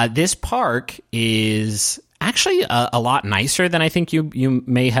 This park is actually a lot nicer than I think you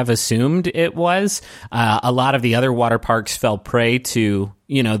may have assumed it was. A lot of the other water parks fell prey to,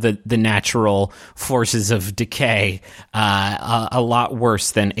 the natural forces of decay a lot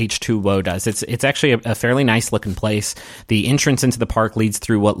worse than H2O does. It's actually a fairly nice looking place. The entrance into the park leads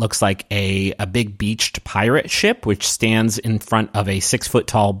through what looks like a big beached pirate ship, which stands in front of a 6-foot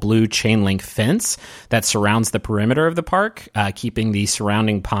tall blue chain link fence that surrounds the perimeter of the park, keeping the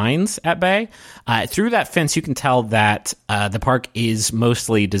surrounding pines at bay. Through that fence, you can tell that the park is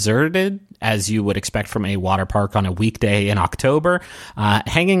mostly deserted, as you would expect from a water park on a weekday in October.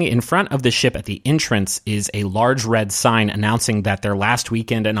 Hanging in front of the ship at the entrance is a large red sign announcing that their last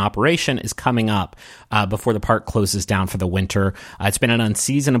weekend in operation is coming up before the park closes down for the winter. It's been an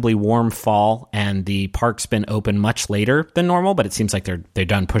unseasonably warm fall, and the park's been open much later than normal, but it seems like they're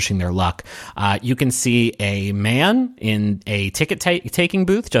done pushing their luck. You can see a man in a ticket-taking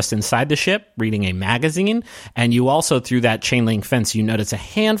booth just inside the ship reading a magazine, and you also, through that chain link fence, you notice a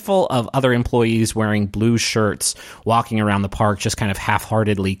handful of other employees wearing blue shirts walking around the park, just kind of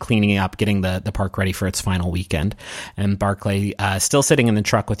half-heartedly cleaning up, getting the park ready for its final weekend. And Barclay, still sitting in the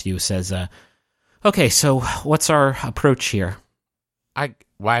truck with you, says, okay, so what's our approach here?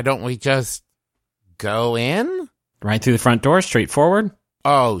 Why don't we just go in? Right through the front door, straight forward?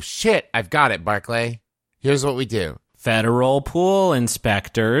 Oh, shit, I've got it, Barclay. Here's what we do. Federal pool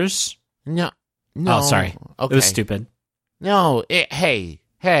inspectors. No. Oh, sorry. Okay. It was stupid. No, hey.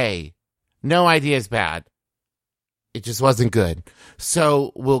 No idea is bad. It just wasn't good.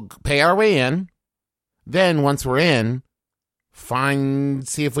 So we'll pay our way in. Then once we're in,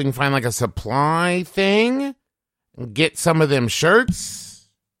 see if we can find like a supply thing. Get some of them shirts.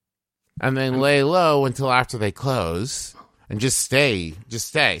 And then lay low until after they close. And just stay.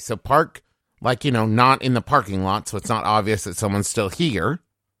 So park, not in the parking lot, so it's not obvious that someone's still here.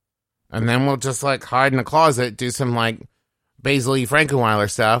 And then we'll just hide in a closet, do some Basil E. Frankenweiler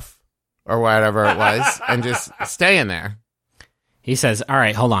stuff. Or whatever it was, and just stay in there. He says, all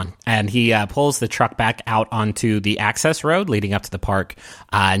right, hold on. And he pulls the truck back out onto the access road leading up to the park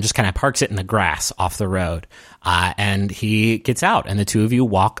and just kind of parks it in the grass off the road. And he gets out, and the two of you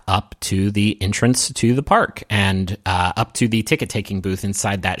walk up to the entrance to the park and up to the ticket-taking booth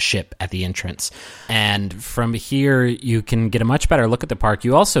inside that ship at the entrance. And from here, you can get a much better look at the park.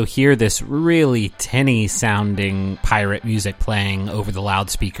 You also hear this really tinny-sounding pirate music playing over the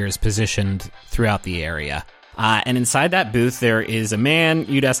loudspeakers positioned throughout the area. And inside that booth, there is a man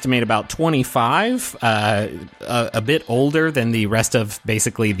you'd estimate about 25, a bit older than the rest of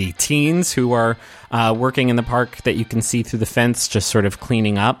basically the teens who are working in the park that you can see through the fence, just sort of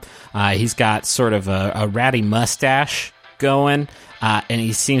cleaning up. He's got sort of a ratty mustache going, and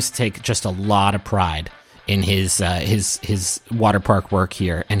he seems to take just a lot of pride in his water park work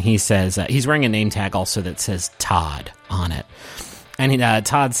here. And he says he's wearing a name tag also that says Todd on it. And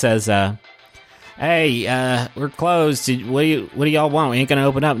Todd says, hey, we're closed. What do y'all want? We ain't gonna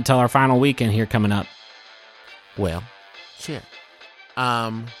open up until our final weekend here coming up. Well, shit.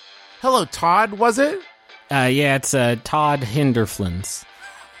 Hello, Todd, was it? Yeah, it's Todd Hinderflins.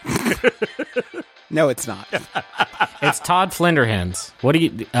 No, it's not. It's Todd Flinderhens. What do you,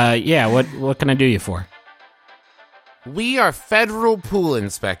 what can I do you for? We are federal pool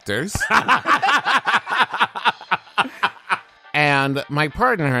inspectors. And my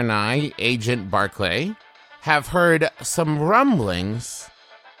partner and I, Agent Barclay, have heard some rumblings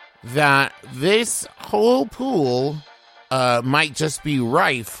that this whole pool might just be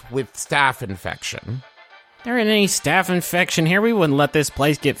rife with staph infection. There ain't any staph infection here. We wouldn't let this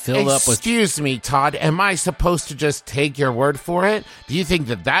place get filled up with... Excuse me, Todd. Am I supposed to just take your word for it? Do you think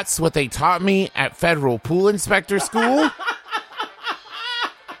that that's what they taught me at Federal Pool Inspector School?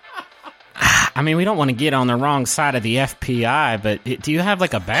 I mean, we don't want to get on the wrong side of the FPI, but do you have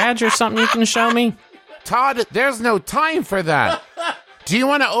a badge or something you can show me? Todd, there's no time for that. Do you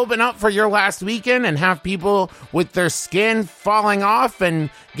want to open up for your last weekend and have people with their skin falling off and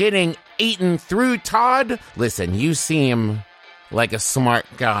getting eaten through, Todd? Listen, you seem like a smart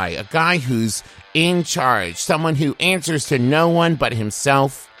guy, a guy who's in charge, someone who answers to no one but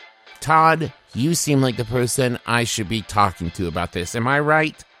himself. Todd, you seem like the person I should be talking to about this. Am I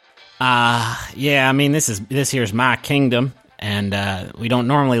right? Yeah, I mean, this here's my kingdom, and we don't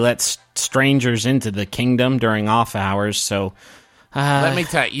normally let strangers into the kingdom during off hours, so... Let me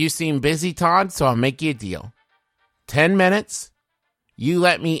tell you, you seem busy, Todd, so I'll make you a deal. 10 minutes, you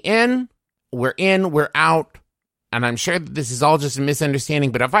let me in, we're out, and I'm sure that this is all just a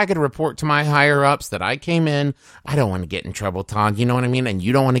misunderstanding, but if I could report to my higher-ups that I came in, I don't want to get in trouble, Todd, you know what I mean? And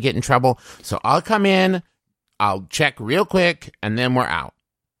you don't want to get in trouble, so I'll come in, I'll check real quick, and then we're out.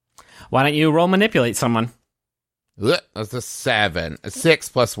 Why don't you roll manipulate someone? That's a 7. A 6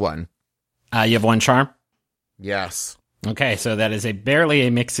 plus 1. You have 1 charm? Yes. Okay, so that is barely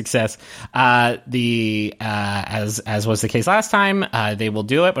a mixed success. As was the case last time, they will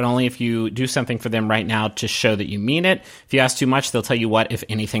do it, but only if you do something for them right now to show that you mean it. If you ask too much, they'll tell you what, if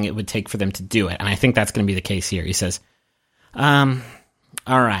anything, it would take for them to do it. And I think that's going to be the case here. He says, all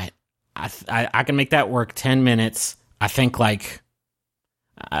right, I can make that work 10 minutes. I think like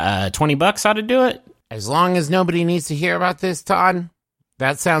 $20 ought to do it. As long as nobody needs to hear about this, Todd,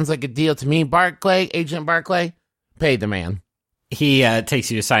 that sounds like a deal to me. Agent Barclay, pay the man. He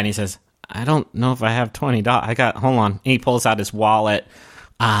takes you aside and he says, I don't know if I have $20. Hold on. And he pulls out his wallet.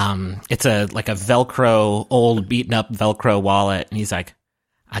 It's a Velcro, old beaten up Velcro wallet. And he's like,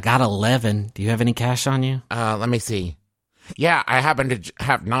 I got 11. Do you have any cash on you? Let me see. Yeah, I happen to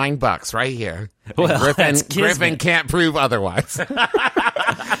have $9 right here. Well, Griffin can't prove otherwise.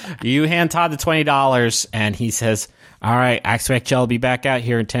 You hand Todd the $20 and he says, all right, I expect y'all to be back out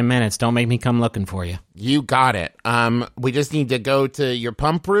here in 10 minutes. Don't make me come looking for you. You got it. We just need to go to your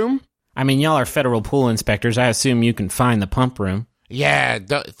pump room. I mean, y'all are federal pool inspectors. I assume you can find the pump room. Yeah,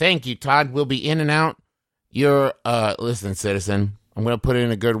 thank you, Todd. We'll be in and out. Listen, citizen, I'm going to put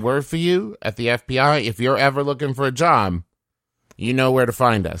in a good word for you at the FBI. If you're ever looking for a job, you know where to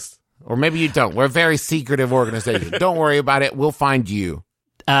find us. Or maybe you don't. We're a very secretive organization. Don't worry about it. We'll find you.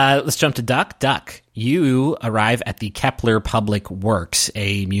 Let's jump to Duck. Duck, you arrive at the Kepler Public Works,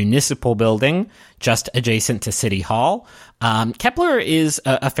 a municipal building just adjacent to City Hall. Kepler is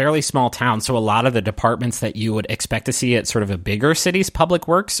a fairly small town, so a lot of the departments that you would expect to see at sort of a bigger city's public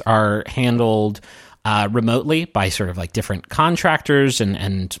works are handled remotely by sort of like different contractors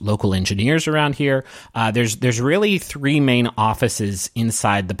and local engineers around here. There's really 3 main offices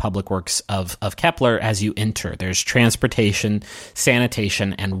inside the public works of Kepler as you enter. There's transportation,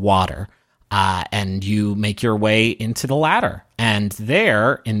 sanitation, and water. And you make your way into the latter. And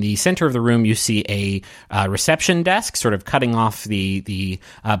there, in the center of the room, you see a reception desk, sort of cutting off the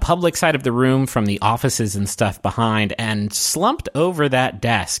public side of the room from the offices and stuff behind. And slumped over that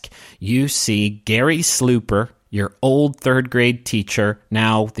desk, you see Gary Slooper, your old 3rd grade teacher,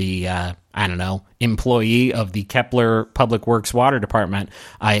 now the employee of the Kepler Public Works Water Department.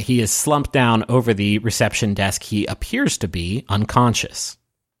 He is slumped down over the reception desk. He appears to be unconscious.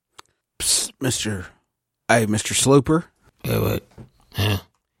 Psst, Mr. Slooper.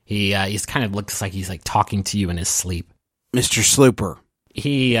 Yeah. He's kind of looks like he's like talking to you in his sleep. Mr. Slooper.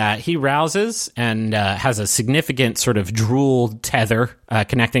 He rouses and has a significant sort of drool tether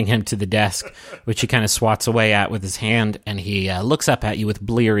connecting him to the desk, which he kind of swats away at with his hand, and he looks up at you with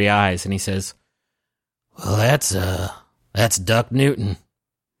bleary eyes, and he says, "Well, that's Duck Newton.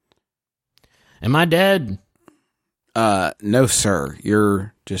 Am I dead?" No, sir.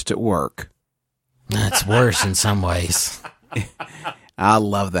 You're just at work. That's worse in some ways. I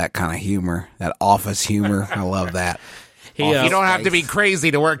love that kind of humor, that office humor. I love that. You don't have to be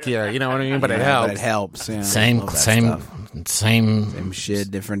crazy to work here, you know what I mean? But it helps. But it helps. Yeah, Same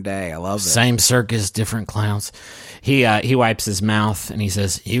shit, different day. I love it. Same circus, different clowns. He wipes his mouth and he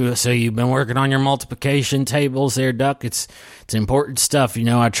says, "So you've been working on your multiplication tables there, Duck? It's important stuff. You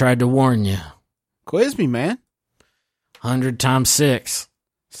know, I tried to warn you." Quiz me, man. 100 times 6.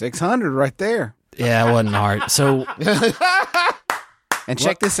 600 right there. Yeah, it wasn't hard. So, and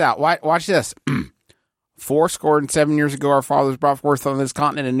check this out. Watch this. 407 years ago, our fathers brought forth on this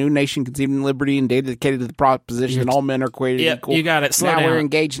continent a new nation conceived in liberty and dedicated to the proposition that all men are created equal. You got it. Slow down. We're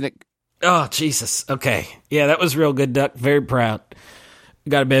engaged in it. Oh, Jesus. Okay. Yeah, that was real good, Duck. Very proud.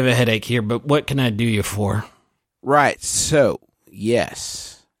 Got a bit of a headache here, but what can I do you for? Right. So,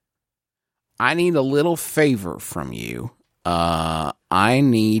 yes. I need a little favor from you. I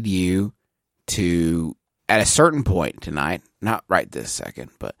need you to, at a certain point tonight, not right this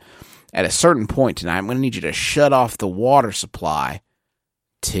second, but at a certain point tonight, I'm going to need you to shut off the water supply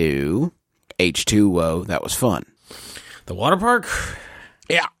to H2O. That was fun. The water park?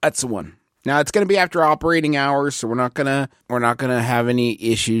 Yeah, that's the one. Now it's going to be after operating hours, so we're not gonna have any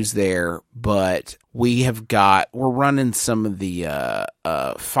issues there. But we're running some of the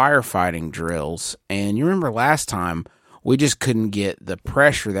firefighting drills, and you remember last time we just couldn't get the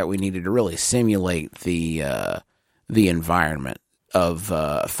pressure that we needed to really simulate the environment of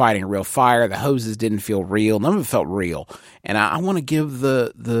fighting a real fire. The hoses didn't feel real. None of it felt real. And I want to give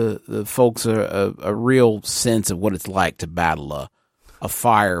the folks a real sense of what it's like to battle a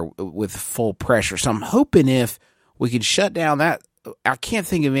fire with full pressure. So I'm hoping if we could shut down that. I can't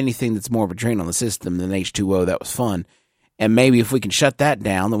think of anything that's more of a drain on the system than H2O. That was fun. And maybe if we can shut that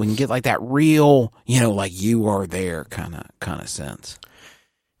down, then we can get like that real, like you are there kind of sense.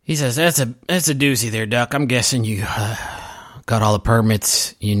 He says, that's a doozy there, Duck. I'm guessing you got all the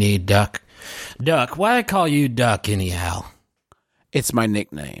permits you need, Duck. Duck, why I call you Duck anyhow? It's my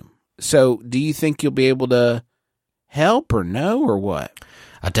nickname. So do you think you'll be able to help or no or what?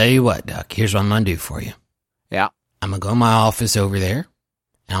 I'll tell you what, Duck. Here's what I'm going to do for you. Yeah. I'm going to go in my office over there,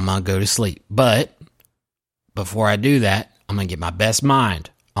 and I'm going to go to sleep. But before I do that, I'm going to get my best mind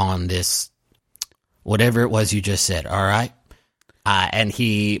on this, whatever it was you just said, all right? And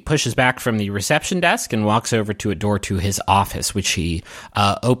he pushes back from the reception desk and walks over to a door to his office, which he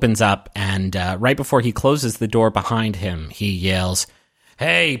opens up. And right before he closes the door behind him, he yells,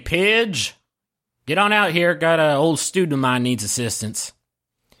 "Hey, Pidge, get on out here. Got an old student of mine needs assistance."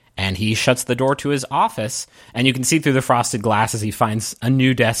 And he shuts the door to his office, and you can see through the frosted glass as he finds a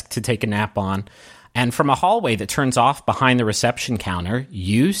new desk to take a nap on. And from a hallway that turns off behind the reception counter,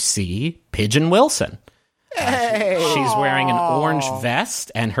 you see Pigeon Wilson. She's wearing an orange vest,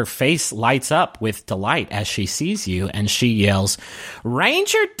 and her face lights up with delight as she sees you, and she yells,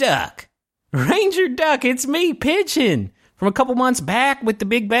 "Ranger Duck! Ranger Duck, it's me, Pigeon, from a couple months back with the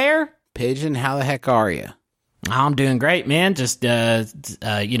big bear." Pigeon, how the heck are you? I'm doing great, man. Just,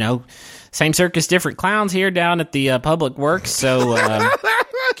 same circus, different clowns here down at the Public Works. So,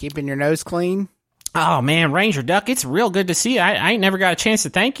 keeping your nose clean? Oh, man, Ranger Duck, it's real good to see you. I ain't never got a chance to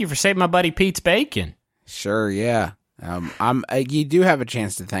thank you for saving my buddy Pete's bacon. Sure, yeah. You do have a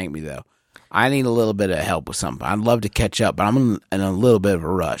chance to thank me, though. I need a little bit of help with something. I'd love to catch up, but I'm in a little bit of a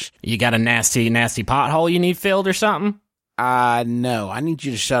rush. You got a nasty pothole you need filled or something? No. I need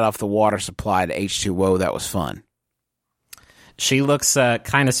you to shut off the water supply to H2O. That was fun. She looks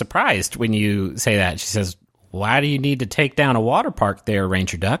kind of surprised when you say that. She says, "Why do you need to take down a water park there,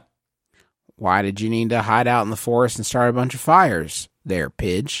 Ranger Duck?" Why did you need to hide out in the forest and start a bunch of fires there,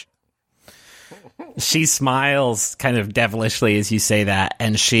 Pidge? She smiles kind of devilishly as you say that,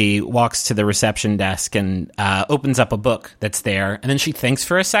 and she walks to the reception desk and opens up a book that's there, and then she thinks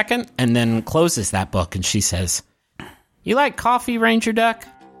for a second and then closes that book, and she says, "You like coffee, Ranger Duck?"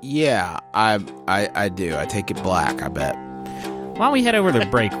 Yeah, I do. I take it black, I bet. Why don't we head over to the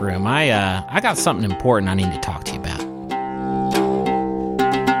break room? I got something important I need to talk to you about.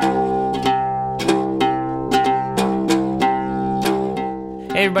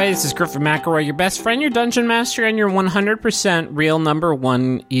 Hey everybody, this is Griffin McElroy, your best friend, your dungeon master, and your 100% real number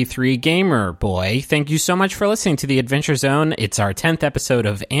one E3 gamer boy. Thank you so much for listening to The Adventure Zone. It's our 10th episode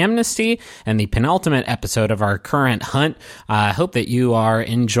of Amnesty and the penultimate episode of our current hunt. I hope that you are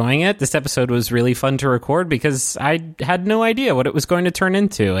enjoying it. This episode was really fun to record because I had no idea what it was going to turn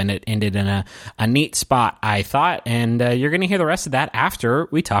into, and it ended in a neat spot, I thought, and you're going to hear the rest of that after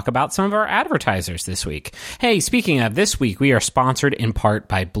we talk about some of our advertisers this week. Hey, speaking of this week, we are sponsored in part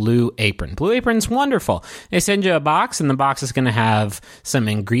by Blue Apron. Blue Apron's wonderful. They send you a box, and the box is going to have some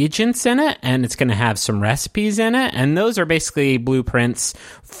ingredients in it, and it's going to have some recipes in it, and those are basically blueprints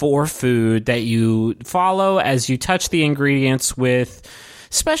for food that you follow as you touch the ingredients with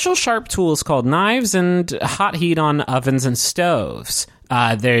special sharp tools called knives and hot heat on ovens and stoves.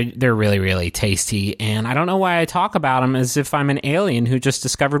 They're really, really tasty, and I don't know why I talk about them as if I'm an alien who just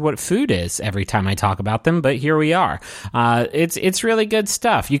discovered what food is every time I talk about them, but here we are. It's really good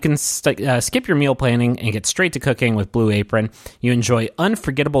stuff. You can skip your meal planning and get straight to cooking with Blue Apron. You enjoy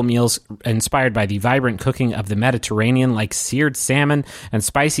unforgettable meals inspired by the vibrant cooking of the Mediterranean, like seared salmon and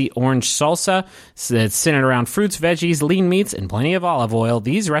spicy orange salsa that's centered around fruits, veggies, lean meats, and plenty of olive oil.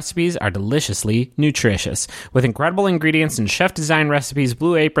 These recipes are deliciously nutritious. With incredible ingredients and chef-designed recipes,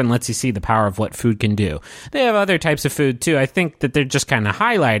 Blue Apron lets you see the power of what food can do. They have other types of food too. I think that they're just kind of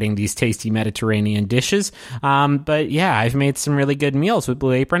highlighting these tasty Mediterranean dishes. But yeah, I've made some really good meals with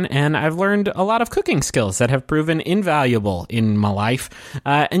Blue Apron, and I've learned a lot of cooking skills that have proven invaluable in my life.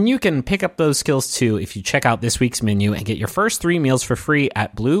 And you can pick up those skills too if you check out this week's menu and get your first 3 meals for free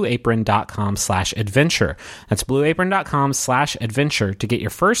at blueapron.com/adventure. That's blueapron.com/adventure to get your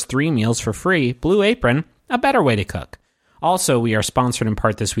first 3 meals for free. Blue Apron, a better way to cook. Also, we are sponsored in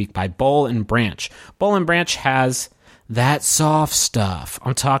part this week by Boll & Branch. Boll & Branch has that soft stuff.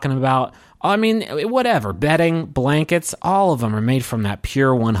 I'm talking about I mean, whatever. Bedding, blankets, all of them are made from that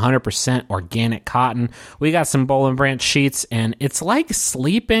pure 100% organic cotton. We got some Boll & Branch sheets, and it's like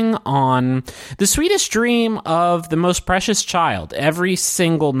sleeping on the sweetest dream of the most precious child every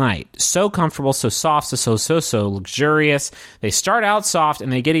single night. So comfortable, so soft, so luxurious. They start out soft,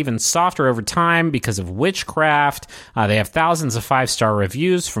 and they get even softer over time because of witchcraft. They have thousands of 5-star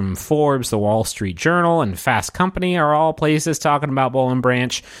reviews from Forbes, The Wall Street Journal, and Fast Company are all places talking about Boll &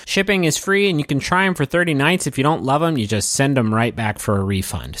 Branch. Shipping is free, and you can try them for 30 nights. If you don't love them, you just send them right back for a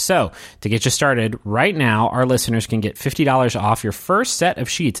refund. So, to get you started right now, our listeners can get $50 off your first set of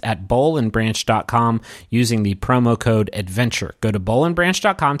sheets at bollandbranch.com using the promo code ADVENTURE. Go to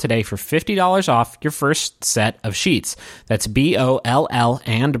bollandbranch.com today for $50 off your first set of sheets. That's BOLL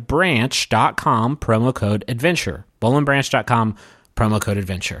and branch.com, promo code ADVENTURE. bollandbranch.com, promo code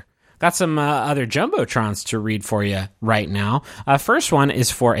ADVENTURE. Got some other Jumbotrons to read for you right now. First one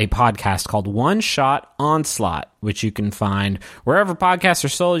is for a podcast called One Shot Onslaught, which you can find wherever podcasts are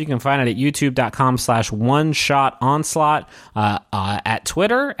sold. You can find it at youtube.com/one-shot-onslaught, at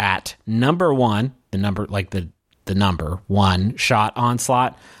Twitter at #1, the number like the number one shot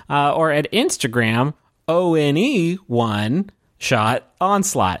onslaught, or at Instagram ONE1 shot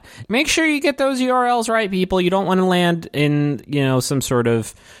onslaught. Make sure you get those URLs right, people. You don't want to land in, some sort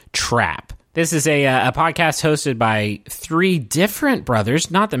of trap. This is a podcast hosted by 3 different brothers,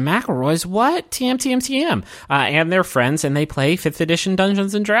 not the McElroys. What? TM. And their friends, and they play 5th edition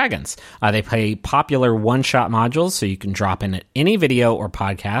Dungeons & Dragons. They play popular one-shot modules, so you can drop in any video or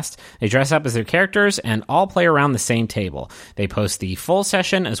podcast. They dress up as their characters and all play around the same table. They post the full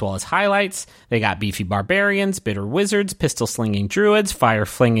session as well as highlights. They got beefy barbarians, bitter wizards, pistol-slinging druids,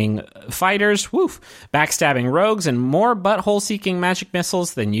 fire-flinging fighters, backstabbing rogues, and more butthole-seeking magic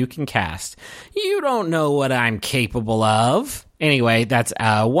missiles than you can cast. You don't know what I'm capable of. Anyway, that's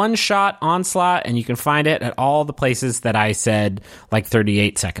One Shot Onslaught, and you can find it at all the places that I said like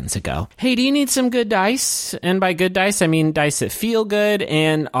 38 seconds ago. Hey, do you need some good dice? And by good dice, I mean dice that feel good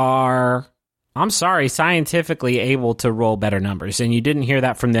and are, scientifically able to roll better numbers. And you didn't hear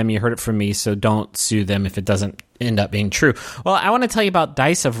that from them, you heard it from me, so don't sue them if it doesn't end up being true. Well, I want to tell you about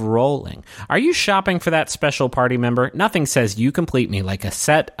Dice of Rolling. Are you shopping for that special party member? Nothing says you complete me like a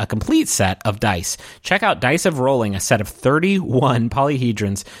complete set of dice. Check out Dice of Rolling, a set of 31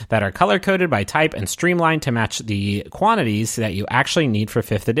 polyhedrons that are color-coded by type and streamlined to match the quantities that you actually need for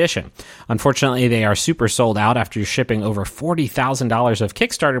 5th edition. Unfortunately, they are super sold out after shipping over $40,000 of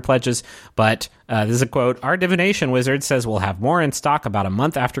Kickstarter pledges, but this is a quote, "Our divination wizard says we'll have more in stock about a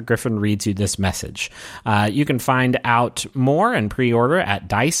month after Griffin reads you this message." You can find out more and pre-order at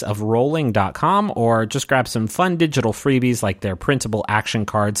diceofrolling.com, or just grab some fun digital freebies like their printable action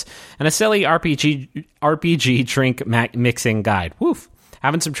cards and a silly RPG drink mixing guide. Woof.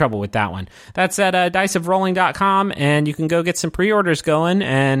 Having some trouble with that one. That's at diceofrolling.com, and you can go get some pre-orders going,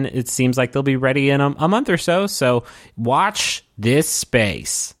 and it seems like they'll be ready in a month or so, so watch this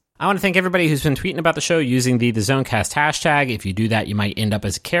space. I want to thank everybody who's been tweeting about the show using the ZoneCast hashtag. If you do that, you might end up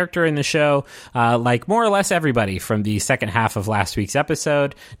as a character in the show, like more or less everybody from the second half of last week's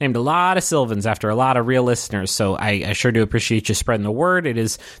episode. Named a lot of Sylvans after a lot of real listeners, so I sure do appreciate you spreading the word. It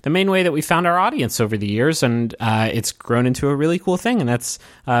is the main way that we found our audience over the years, and it's grown into a really cool thing, and that's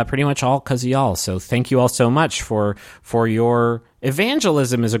pretty much all because of y'all. So thank you all so much for your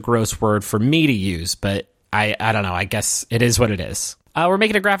evangelism is a gross word for me to use, but I don't know. I guess it is what it is. We're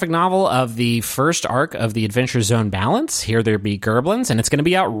making a graphic novel of the first arc of the Adventure Zone Balance, Here There Be Gerblins, and it's going to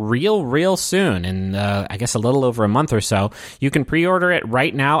be out real soon, in I guess a little over a month or so. You can pre-order it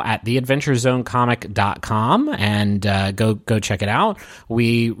right now at theadventurezonecomic.com, and go check it out.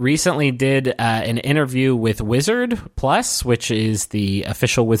 We recently did an interview with Wizard Plus, which is the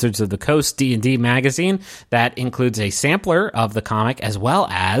official Wizards of the Coast D&D magazine that includes a sampler of the comic, as well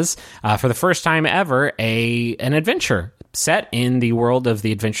as, for the first time ever, an adventure set in the world of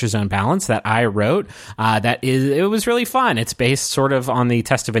the Adventure Zone Balance that I wrote. It was really fun. It's based sort of on the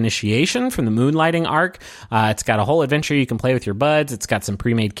Test of Initiation from the Moonlighting arc. It's got a whole adventure you can play with your buds. It's got some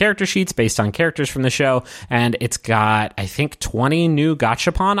pre-made character sheets based on characters from the show, and it's got, I think, 20 new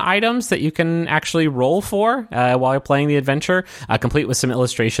gachapon items that you can actually roll for while you're playing the adventure, complete with some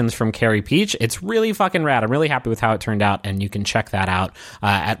illustrations from Carrie Peach. It's really fucking rad. I'm really happy with how it turned out, and you can check that out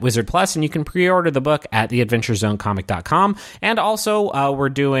at Wizard Plus, and you can pre-order the book at theadventurezonecomic.com. mysteriouspackages.com. And also, we're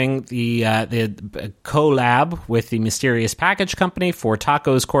doing the collab with the Mysterious Package Company for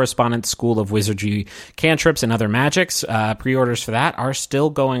Taco's Correspondence School of Wizardry, Cantrips, and Other Magics. Pre-orders for that are still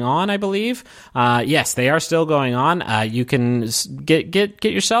going on, I believe. Yes, they are still going on. You can get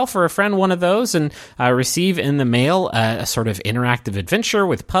yourself or a friend one of those and receive in the mail a sort of interactive adventure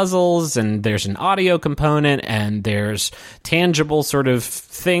with puzzles, and there's an audio component, and there's tangible sort of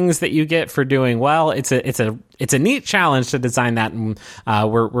things that you get for doing well. It's a neat challenge to design that, and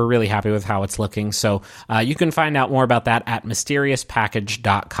we're really happy with how it's looking. So you can find out more about that at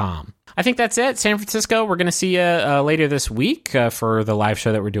mysteriouspackages.com. I think that's it. San Francisco, we're going to see you later this week for the live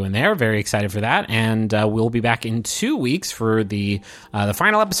show that we're doing there. Very excited for that. And we'll be back in 2 weeks for the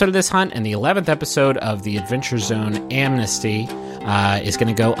final episode of this hunt, and the 11th episode of the Adventure Zone Amnesty is going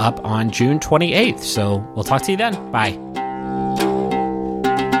to go up on June 28th. So we'll talk to you then. Bye.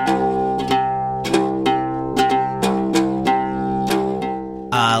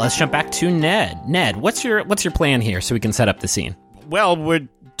 Let's jump back to Ned. Ned, what's your plan here so we can set up the scene? Well, we're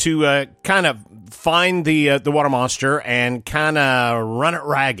to kind of find the water monster and kind of run it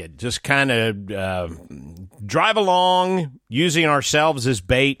ragged. Just kind of drive along using ourselves as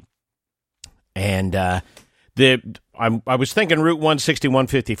bait. And I was thinking Route 160,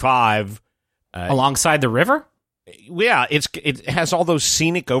 155. Alongside the river? Yeah, it has all those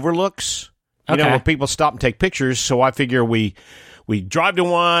scenic overlooks. You know, Okay. where people stop and take pictures. So I figure we drive to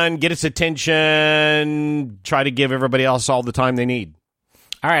one, get its attention, try to give everybody else all the time they need.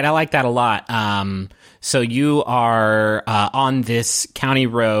 All right, I like that a lot. So you are on this county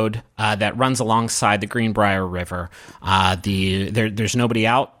road that runs alongside the Greenbrier River. There's nobody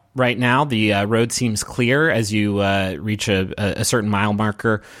out right now. The road seems clear as you reach a certain mile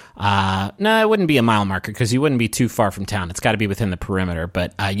marker. No, it wouldn't be a mile marker because you wouldn't be too far from town. It's got to be within the perimeter.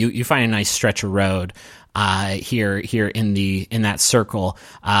 But you find a nice stretch of road here in that circle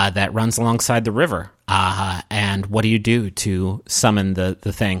that runs alongside the river. And what do you do to summon the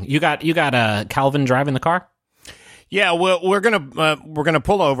thing? You got Calvin driving the car? Yeah, well, we're gonna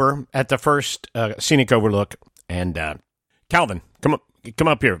pull over at the first scenic overlook, and Calvin, come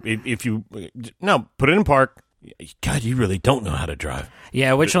up here. If you put it in park. God, you really don't know how to drive.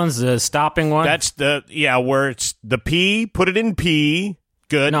 Yeah, which one's the stopping one? That's where it's the P. Put it in P.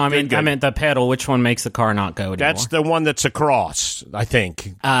 Good. No, I good. meant the pedal. Which one makes the car not go anymore? That's the one that's across, I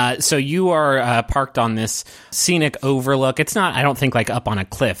think. So you are parked on this scenic overlook. It's not, I don't think, like up on a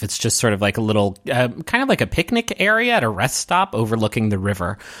cliff. It's just sort of like a little, kind of like a picnic area at a rest stop overlooking the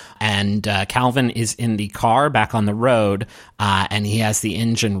river. And Calvin is in the car back on the road, and he has the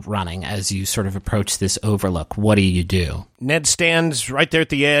engine running as you sort of approach this overlook. What do you do? Ned stands right there at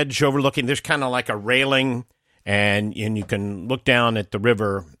the edge overlooking. There's kind of like a railing, and you can look down at the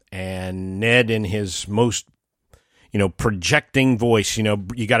river, and Ned, in his most, projecting voice,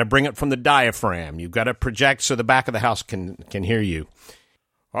 you got to bring it from the diaphragm. You've got to project so the back of the house can hear you.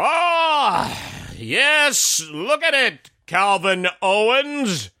 Yes, look at it, Calvin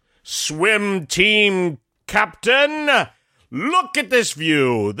Owens, swim team captain. Look at this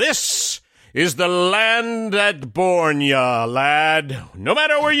view. This is the land that born ya, lad. No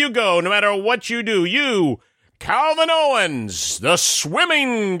matter where you go, no matter what you do, you, Calvin Owens, the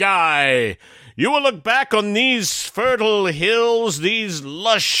swimming guy, you will look back on these fertile hills, these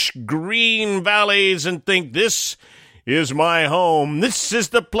lush green valleys, and think, this is my home. This is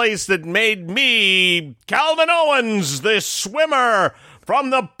the place that made me, Calvin Owens, the swimmer from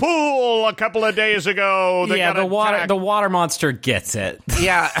the pool a couple of days ago. The water monster gets it.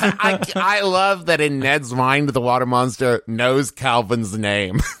 Yeah, I love that in Ned's mind, the water monster knows Calvin's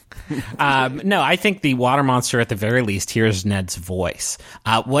name. No, I think the water monster at the very least hears Ned's voice.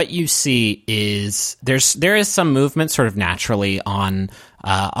 What you see is there is some movement sort of naturally on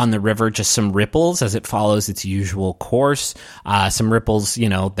the river, just some ripples as it follows its usual course. Some ripples,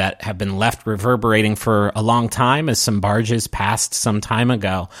 that have been left reverberating for a long time as some barges passed some time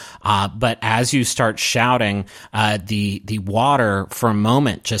ago. But as you start shouting, the water for a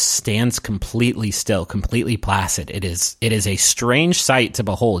moment just stands completely still, completely placid. It is a strange sight to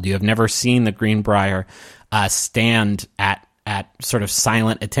behold. You have never seen the Greenbrier stand at sort of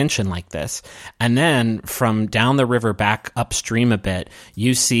silent attention like this. And then from down the river back upstream a bit,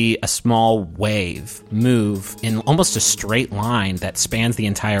 you see a small wave move in almost a straight line that spans the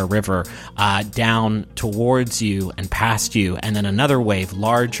entire river down towards you and past you, and then another wave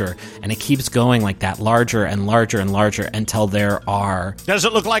larger, and it keeps going like that, larger and larger and larger until there are... Does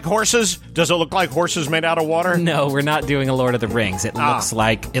it look like horses? Does it look like horses made out of water? No, we're not doing a Lord of the Rings. It looks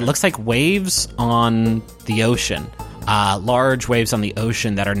like waves on the ocean. large waves on the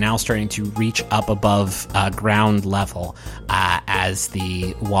ocean that are now starting to reach up above ground level as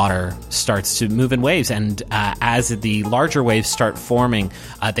the water starts to move in waves. And as the larger waves start forming,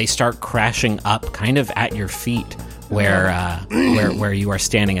 they start crashing up kind of at your feet where you are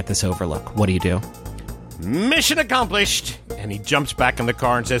standing at this overlook. What do you do? Mission accomplished. And he jumps back in the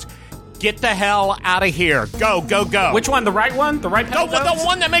car and says, get the hell out of here. Go, go, go. Which one? The right one? The right pedal? Go with the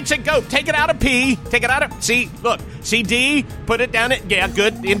one that makes it go. Take it out of P. Take it out of C. Look, see D. Put it down. Yeah,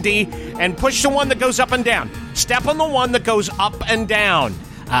 good. In D. And push the one that goes up and down. Step on the one that goes up and down.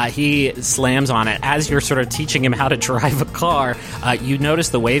 He slams on it. As you're sort of teaching him how to drive a car, you notice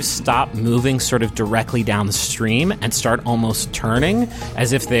the waves stop moving sort of directly down the stream and start almost turning,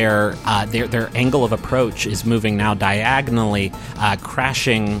 as if their angle of approach is moving now diagonally,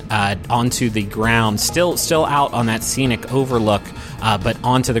 crashing onto the ground, still out on that scenic overlook, but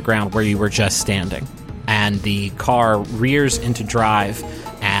onto the ground where you were just standing. And the car rears into drive,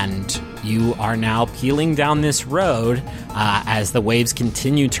 and you are now peeling down this road as the waves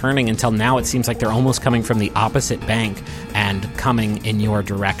continue turning until now it seems like they're almost coming from the opposite bank and coming in your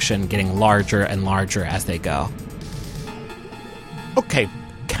direction, getting larger and larger as they go. Okay,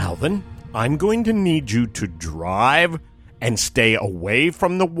 Calvin, I'm going to need you to drive and stay away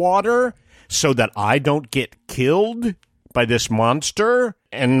from the water so that I don't get killed by this monster.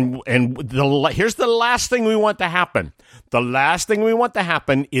 And here's the last thing we want to happen. The last thing we want to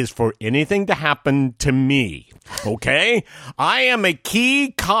happen is for anything to happen to me, okay? I am a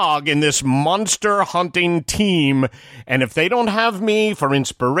key cog in this monster hunting team, and if they don't have me for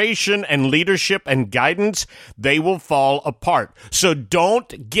inspiration and leadership and guidance, they will fall apart. So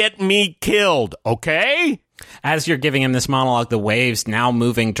don't get me killed, okay? As you're giving him this monologue, the waves now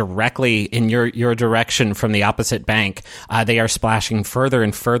moving directly in your direction from the opposite bank, they are splashing further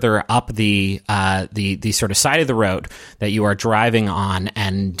and further up the sort of side of the road that you are driving on,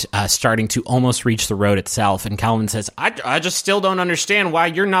 and starting to almost reach the road itself. And Calvin says, I just still don't understand why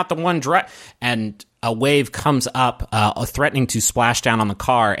you're not the one and a wave comes up, threatening to splash down on the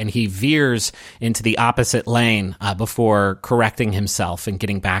car, and he veers into the opposite lane before correcting himself and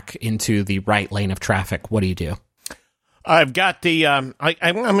getting back into the right lane of traffic. What do you do? I've got the. I'm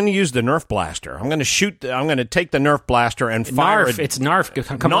going to use the Nerf blaster. I'm going to shoot. I'm going to take the Nerf blaster and fire. It's Narf.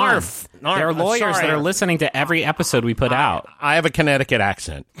 Come Narf. On. There are lawyers that are listening to every episode we put out. I have a Connecticut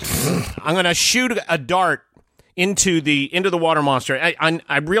accent. I'm going to shoot a dart into the water monster.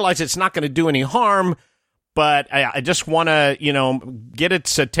 I realize it's not going to do any harm, but I just want to get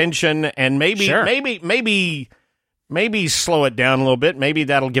its attention and maybe slow it down a little bit. Maybe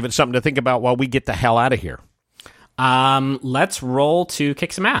that'll give it something to think about while we get the hell out of here. Let's roll to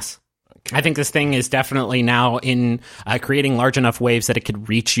kick some ass. Okay. I think this thing is definitely now in creating large enough waves that it could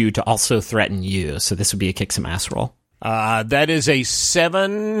reach you to also threaten you. So this would be a kick some ass roll. That is a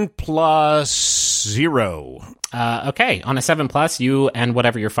 7 + 0. Okay, on a 7+, you and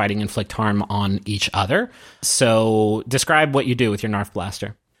whatever you're fighting inflict harm on each other. So describe what you do with your Narf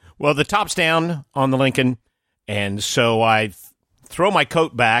blaster. Well, the top's down on the Lincoln, and so I throw my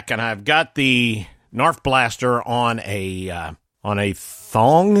coat back, and I've got the Narf blaster on a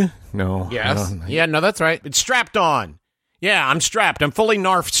thong. No. Yes. Yeah. No, that's right. It's strapped on. Yeah, I'm strapped. I'm fully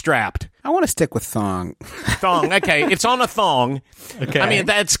Narf strapped. I want to stick with thong. Thong. Okay, it's on a thong. Okay. I mean,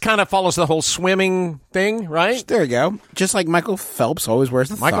 that's kind of follows the whole swimming thing, right? There you go. Just like Michael Phelps always wears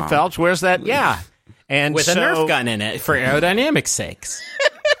the thong. Michael Phelps wears that, yeah. And with a Nerf gun in it for aerodynamic sakes.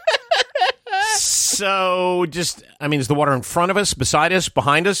 So just, I mean, is the water in front of us, beside us,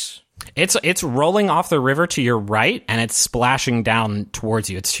 behind us? It's rolling off the river to your right, and it's splashing down towards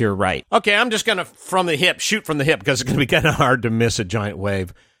you. It's to your right. Okay, I'm just going to, shoot from the hip, because it's going to be kind of hard to miss a giant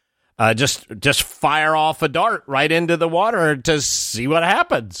wave. Just fire off a dart right into the water to see what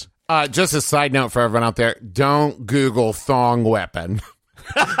happens. Just a side note for everyone out there, don't Google thong weapon.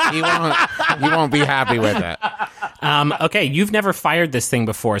 You won't be happy with it. Okay, you've never fired this thing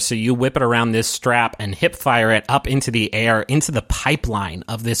before, so you whip it around this strap and hip fire it up into the air, into the pipeline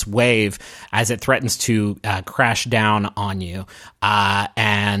of this wave as it threatens to crash down on you.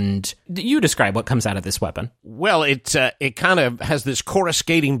 And you describe what comes out of this weapon. Well, it kind of has this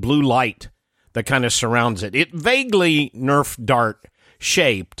coruscating blue light that kind of surrounds it. It vaguely Nerf dart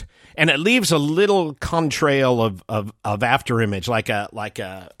shaped. And it leaves a little contrail of afterimage, like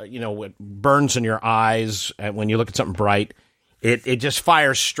it burns in your eyes when you look at something bright. It just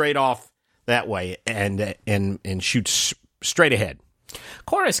fires straight off that way and shoots straight ahead.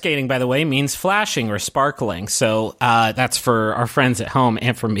 Coruscating, by the way, means flashing or sparkling. So that's for our friends at home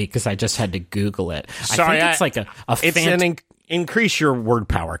and for me, because I just had to Google it. Sorry, I think it's like increase your word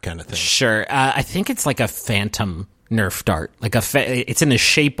power kind of thing. Sure. I think it's like a phantom Nerf dart. Like it's in the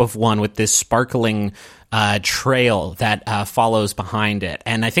shape of one with this sparkling trail that follows behind it,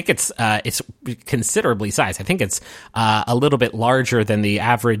 and I think it's considerably sized. I think it's a little bit larger than the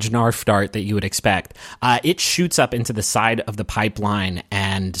average Nerf dart that you would expect. It shoots up into the side of the pipeline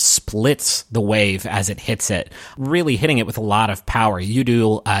and splits the wave as it hits it, really hitting it with a lot of power. You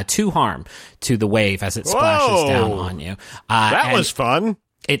do 2 harm to the wave as it splashes down on you. That was fun.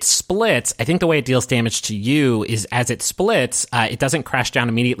 It splits. I think the way it deals damage to you is as it splits, it doesn't crash down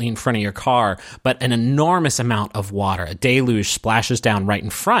immediately in front of your car, but an enormous amount of water, a deluge, splashes down right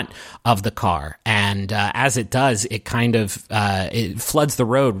in front of the car. And as it does, it kind of it floods the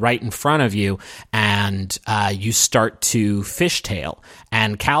road right in front of you, and you start to fishtail.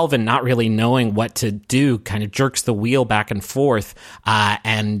 And Calvin, not really knowing what to do, kind of jerks the wheel back and forth.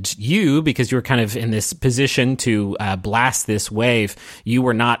 And you, because you were kind of in this position to blast this wave, you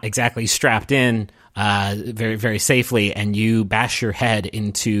were not exactly strapped in very, very safely, and you bash your head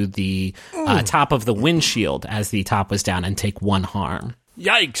into the top of the windshield as the top was down and take 1 harm.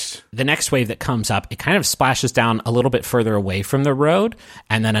 Yikes. The next wave that comes up, it kind of splashes down a little bit further away from the road,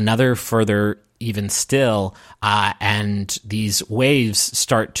 and then another further even still, and these waves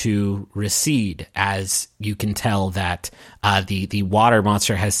start to recede as you can tell that the water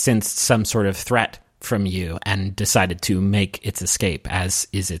monster has sensed some sort of threat from you and decided to make its escape, as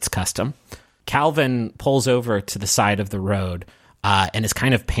is its custom. Calvin pulls over to the side of the road and is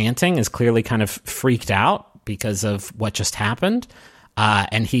kind of panting, is clearly kind of freaked out because of what just happened.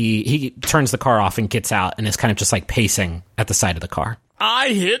 And he turns the car off and gets out and is kind of just like pacing at the side of the car. I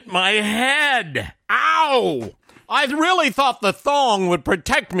hit my head. Ow! I really thought the thong would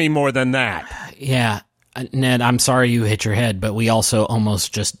protect me more than that. Yeah. Ned, I'm sorry you hit your head, but we also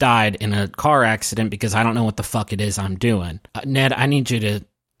almost just died in a car accident because I don't know what the fuck it is I'm doing. Ned, I need you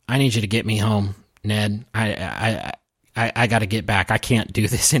to get me home. Ned, I got to get back. I can't do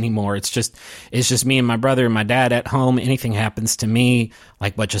this anymore. It's just me and my brother and my dad at home. Anything happens to me,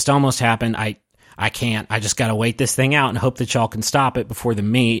 like what just almost happened, I can't. I just got to wait this thing out and hope that y'all can stop it before the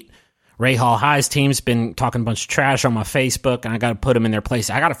meet. Ray Hall High's team's been talking a bunch of trash on my Facebook, and I got to put them in their place.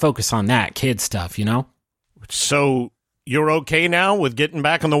 I got to focus on that kid stuff, you know? So you're okay now with getting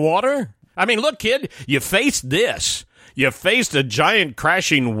back in the water? I mean, look, kid, you faced this. You faced a giant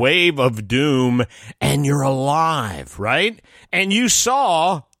crashing wave of doom, and you're alive, right? And you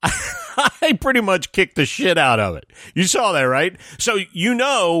saw I pretty much kicked the shit out of it. You saw that, right? So you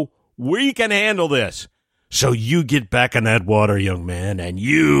know we can handle this. So you get back in that water, young man, and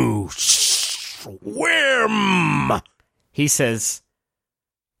you swim. He says,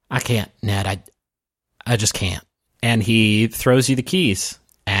 I can't, Ned. I just can't. And he throws you the keys,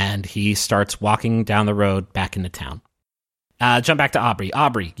 and he starts walking down the road back into town. Jump back to Aubrey.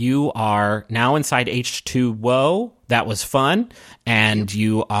 Aubrey, you are now inside H2O. That was fun. And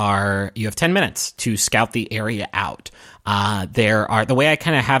you have 10 minutes to scout the area out. The way I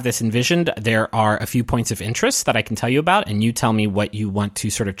kind of have this envisioned, there are a few points of interest that I can tell you about, and you tell me what you want to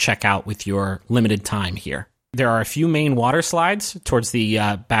sort of check out with your limited time here. There are a few main water slides towards the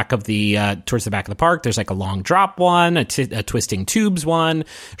back of the park. There's like a long drop one, a twisting tubes one.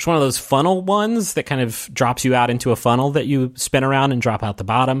 There's one of those funnel ones that kind of drops you out into a funnel that you spin around and drop out the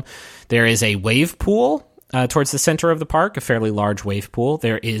bottom. There is a wave pool towards the center of the park, a fairly large wave pool.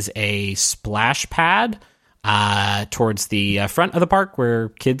 There is a splash pad towards the front of the park where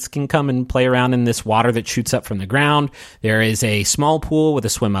kids can come and play around in this water that shoots up from the ground. There is a small pool with a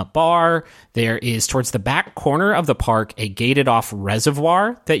swim-up bar. There is, towards the back corner of the park, a gated-off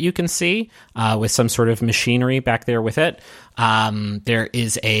reservoir that you can see with some sort of machinery back there with it. There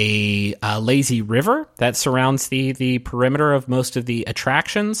is a lazy river that surrounds the perimeter of most of the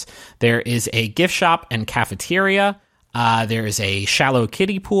attractions. There is a gift shop and cafeteria. There is a shallow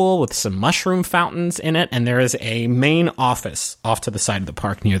kiddie pool with some mushroom fountains in it, and there is a main office off to the side of the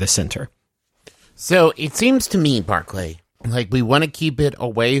park near the center. So it seems to me, Barclay, like we want to keep it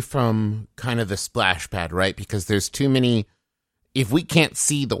away from kind of the splash pad, right? Because there's too many. If we can't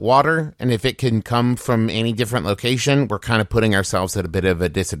see the water, and if it can come from any different location, we're kind of putting ourselves at a bit of a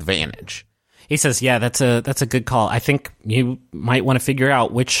disadvantage. He says, yeah, that's a good call. I think you might want to figure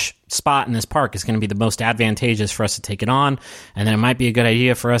out which spot in this park is going to be the most advantageous for us to take it on, and then it might be a good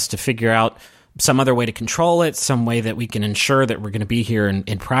idea for us to figure out some other way to control it, some way that we can ensure that we're going to be here in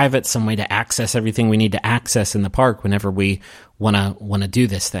private, some way to access everything we need to access in the park whenever we want to do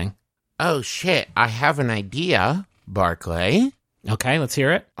this thing. Oh, shit. I have an idea, Barclay. Okay, let's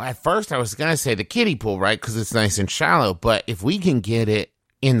hear it. At first, I was going to say the kiddie pool, right, because it's nice and shallow, but if we can get it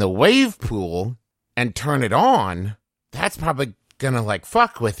in the wave pool and turn it on, that's probably gonna, like,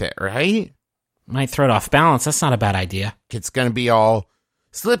 fuck with it, right? Might throw it off balance. That's not a bad idea. It's going to be all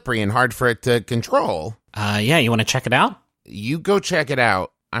slippery and hard for it to control. Yeah, you want to check it out? You go check it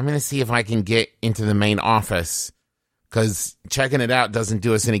out. I'm going to see if I can get into the main office, because checking it out doesn't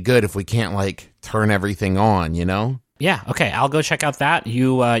do us any good if we can't, like, turn everything on, you know? Yeah, okay. I'll go check out that.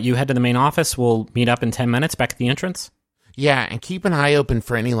 You head to the main office. We'll meet up in 10 minutes back at the entrance. Yeah, and keep an eye open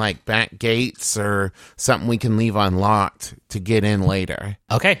for any, like, back gates or something we can leave unlocked to get in later.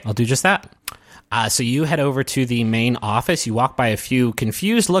 Okay, I'll do just that. So you head over to the main office. You walk by a few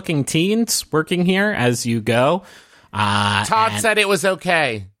confused-looking teens working here as you go. Todd said it was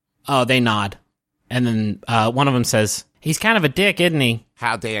okay. Oh, they nod. And then one of them says, he's kind of a dick, isn't he?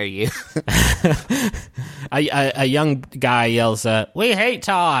 How dare you? A young guy yells, we hate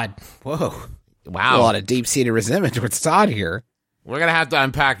Todd. Whoa. Wow. A lot of deep-seated resentment towards Todd here. We're going to have to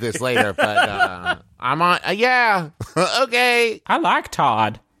unpack this later, but I'm on... yeah, okay. I like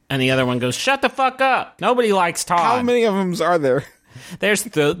Todd. And the other one goes, shut the fuck up. Nobody likes Todd. How many of them are there? There's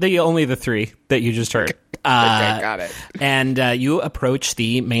only the three that you just heard. Okay, got it. And you approach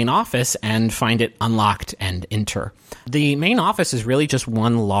the main office and find it unlocked and enter. The main office is really just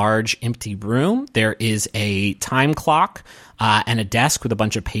one large empty room. There is a time clock and a desk with a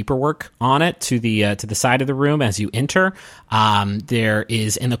bunch of paperwork on it to the side of the room as you enter. There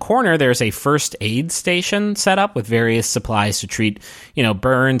is in the corner. There's a first aid station set up with various supplies to treat,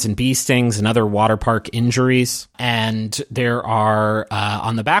 burns and bee stings and other water park injuries. And there are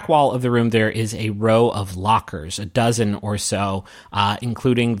on the back wall of the room there is a row of lockers, a dozen or so,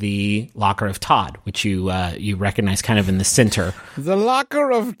 including the locker of Todd, which you recognize kind of in the center. The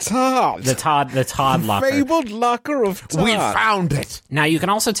locker of Todd. The Todd locker. Fabled locker of Todd. We found it. Now, you can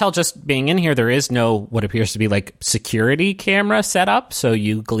also tell just being in here, there is no what appears to be like security camera set up. So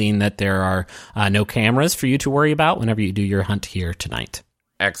you glean that there are no cameras for you to worry about whenever you do your hunt here tonight.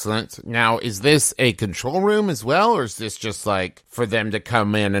 Excellent. Now, is this a control room as well, or is this just like for them to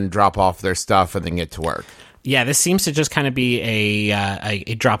come in and drop off their stuff and then get to work? Yeah, this seems to just kind of be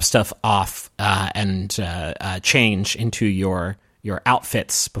a drop stuff off and change into your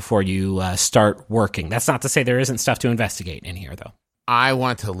outfits before you start working. That's not to say there isn't stuff to investigate in here, though. I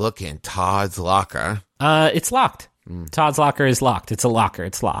want to look in Todd's locker. It's locked. Todd's locker is locked. It's a locker.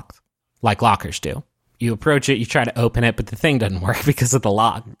 It's locked, like lockers do. You approach it, you try to open it, but the thing doesn't work because of the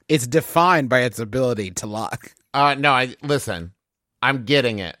lock. It's defined by its ability to lock. No, listen. I'm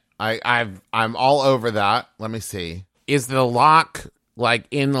getting it. I'm all over that. Let me see. Is the lock like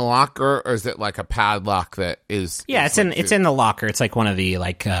in the locker, or is it like a padlock that is? Yeah, it's in the locker. It's like one of the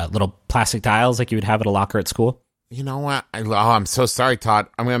little plastic dials like you would have at a locker at school. You know what? I'm so sorry, Todd.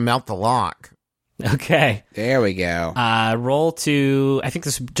 I'm gonna melt the lock. Okay. There we go. Roll to. I think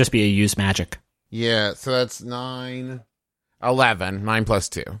this would just be a use magic. Yeah, so that's 9, 11. 9 plus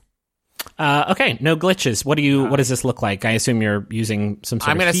 2. Okay, no glitches. What does this look like? I assume you're using some sort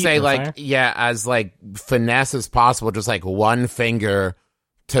I'm of gonna heat say or like fire? Yeah, as like finesse as possible, just like one finger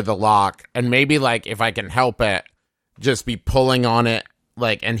to the lock, and maybe like if I can help it, just be pulling on it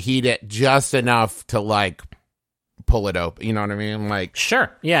like and heat it just enough to like pull it open. You know what I mean? Like Sure.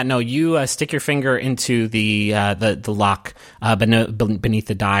 Yeah. No. You stick your finger into the lock beneath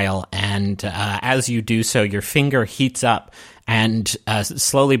the dial, and as you do so, your finger heats up, and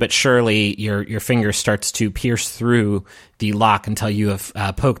slowly but surely, your finger starts to pierce through the lock until you have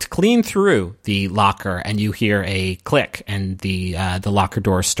poked clean through the locker, and you hear a click, and the locker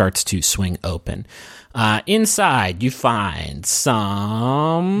door starts to swing open. Inside, you find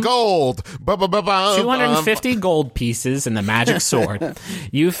some gold, 250 gold pieces and the magic sword.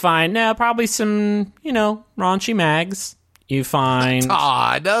 You find probably some, raunchy mags. You find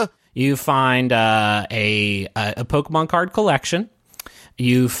Todd. You find a Pokemon card collection.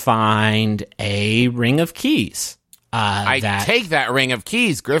 You find a ring of keys. I take that ring of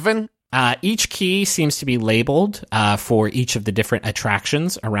keys, Griffin. Each key seems to be labeled for each of the different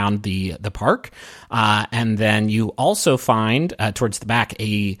attractions around the park, and then you also find towards the back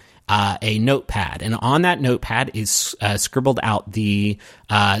a notepad, and on that notepad is scribbled out the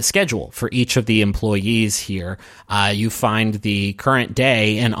schedule for each of the employees here. You find the current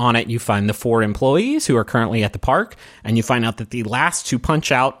day, and on it you find the 4 employees who are currently at the park, and you find out that the last to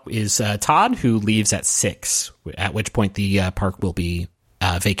punch out is Todd, who leaves at 6, at which point the park will be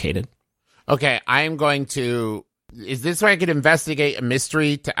vacated. Okay, I am going to... Is this where I could investigate a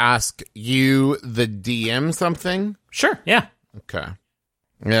mystery to ask you, the DM, something? Sure, yeah. Okay.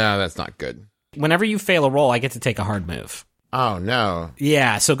 Yeah, that's not good. Whenever you fail a roll, I get to take a hard move. Oh, no.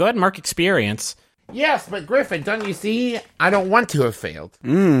 Yeah, so go ahead and mark experience. Yes, but Griffin, don't you see? I don't want to have failed.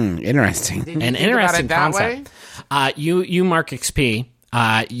 Interesting. Did you An think interesting about it that concept. You mark XP.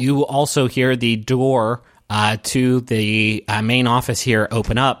 You also hear the door to the main office here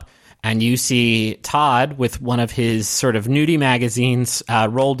open up, and you see Todd with one of his sort of nudie magazines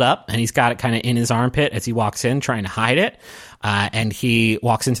rolled up, and he's got it kind of in his armpit as he walks in, trying to hide it. And he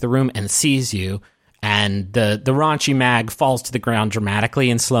walks into the room and sees you, and the raunchy mag falls to the ground dramatically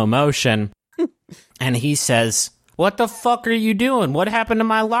in slow motion, and he says, "What the fuck are you doing? What happened to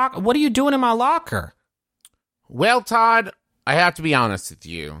my locker? What are you doing in my locker?" Well, Todd, I have to be honest with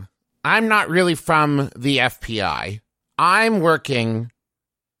you. I'm not really from the FBI. I'm working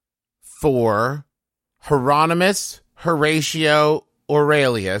for Hieronymus Horatio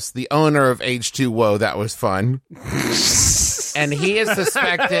Aurelius, the owner of H2O. That was fun. And he is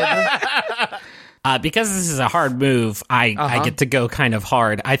suspected... Because this is a hard move, I get to go kind of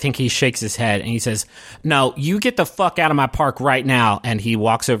hard. I think he shakes his head and he says, "No, you get the fuck out of my park right now." And he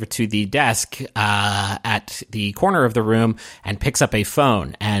walks over to the desk at the corner of the room and picks up a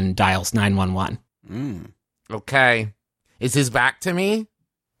phone and dials 911. Okay. Is his back to me?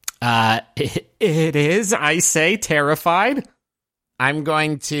 It is, I say, terrified. I'm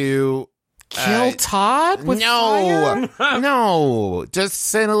going to... Kill Todd with fire? No. Just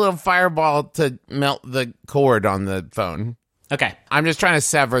send a little fireball to melt the cord on the phone. Okay. I'm just trying to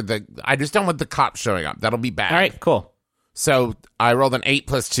sever I just don't want the cops showing up. That'll be bad. All right, cool. So I rolled an 8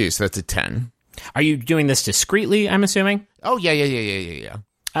 plus 2, so that's a 10. Are you doing this discreetly, I'm assuming? Oh, yeah.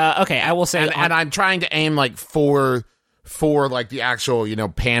 Okay, I will say... And I'm trying to aim, like, for like, the actual,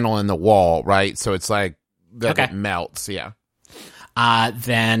 panel in the wall, right? So it's like, that it melts, yeah.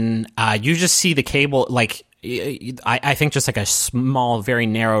 Then you just see the cable, like, I think just like a small, very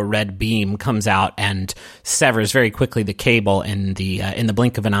narrow red beam comes out and severs very quickly the cable in the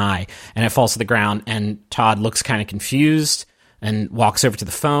blink of an eye, and it falls to the ground, and Todd looks kind of confused and walks over to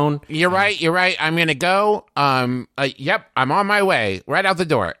the phone. You're right. I'm going to go. Yep, I'm on my way, right out the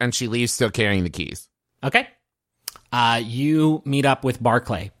door. And she leaves still carrying the keys. Okay. You meet up with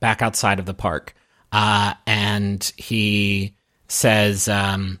Barclay back outside of the park, and he says,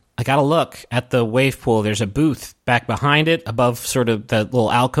 "I got to look at the wave pool. There's a booth back behind it above sort of the little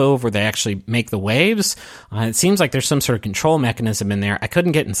alcove where they actually make the waves. It seems like there's some sort of control mechanism in there. I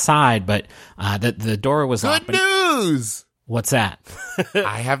couldn't get inside, but the door was locked." Good news! What's that?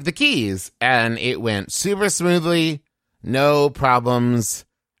 I have the keys, and it went super smoothly. No problems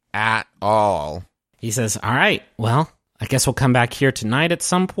at all. He says, "All right, well, I guess we'll come back here tonight at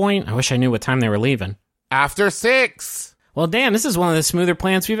some point. I wish I knew what time they were leaving." After 6. Well, damn, this is one of the smoother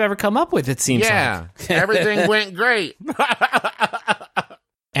plans we've ever come up with, it seems like. Yeah, everything went great.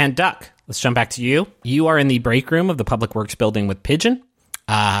 And Duck, let's jump back to you. You are in the break room of the Public Works building with Pigeon,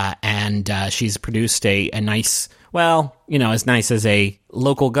 and she's produced a nice, well, as nice as a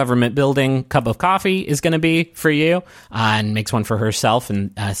local government building cup of coffee is going to be for you, and makes one for herself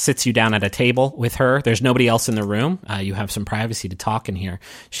and sits you down at a table with her. There's nobody else in the room. You have some privacy to talk in here.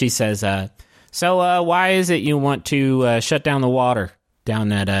 She says, So why is it you want to shut down the water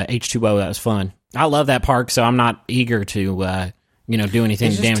down at H2O? That was fun. I love that park, so I'm not eager to, do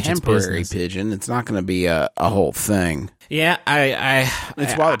anything to damage its business. Pigeon. It's not going to be a whole thing. Yeah,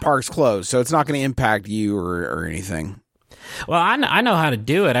 It's while the park's closed, so it's not going to impact you or anything. Well, I know how to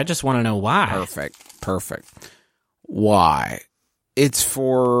do it. I just want to know why. Perfect. Why? It's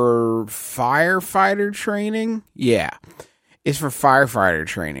for firefighter training? Yeah. It's for firefighter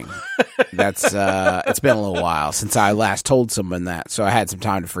training. That's it's been a little while since I last told someone that, so I had some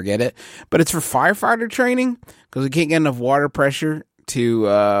time to forget it. But it's for firefighter training because we can't get enough water pressure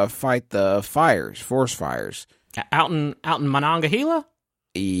to fight the fires, forest fires. Out in Monongahela?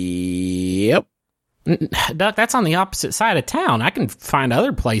 Yep. Duck, that's on the opposite side of town. I can find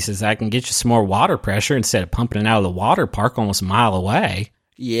other places that can get you some more water pressure instead of pumping it out of the water park almost a mile away.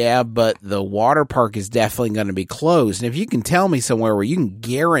 Yeah, but the water park is definitely going to be closed. And if you can tell me somewhere where you can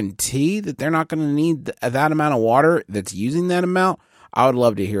guarantee that they're not going to need that amount of water that's using that amount, I would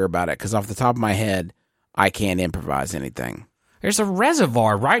love to hear about it. Because off the top of my head, I can't improvise anything. There's a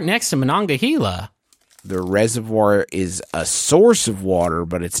reservoir right next to Monongahela. The reservoir is a source of water,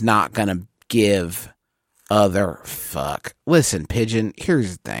 but it's not going to give other fuck. Listen, Pigeon,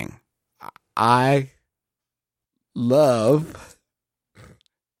 here's the thing. I love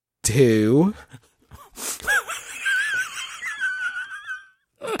to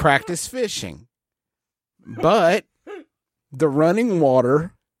practice fishing, but the running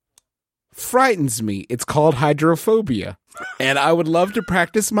water frightens me. It's called hydrophobia, and I would love to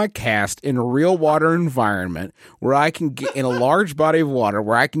practice my cast in a real water environment where I can get in a large body of water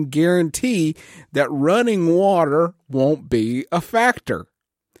where I can guarantee that running water won't be a factor.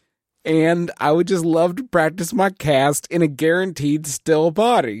 and I would just love to practice my cast in a guaranteed still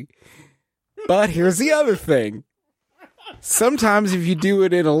body. But here's the other thing. Sometimes if you do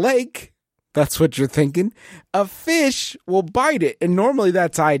it in a lake, that's what you're thinking, a fish will bite it. And normally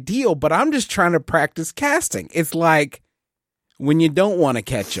that's ideal, but I'm just trying to practice casting. It's like when you don't want to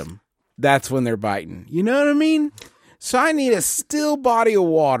catch them, that's when they're biting. You know what I mean? So I need a still body of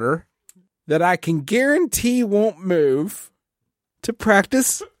water that I can guarantee won't move to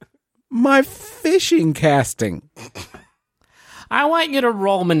practice my fishing casting. I want you to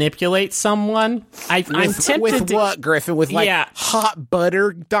roll manipulate someone. I'm tempted with to... what, Griffin? With like hot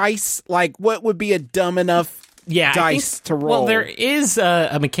butter dice? Like what would be a dumb enough dice to roll? Well, there is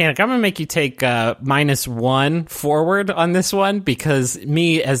a mechanic. I'm going to make you take -1 forward on this one because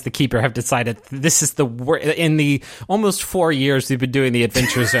me as the keeper have decided this is the in the almost 4 years we've been doing the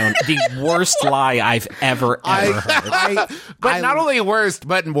Adventure Zone, the worst lie I've ever heard. But not only worst,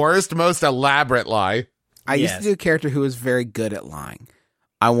 but most elaborate lie. I used to do a character who was very good at lying.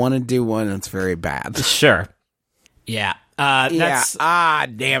 I want to do one that's very bad. Sure. Yeah. That's...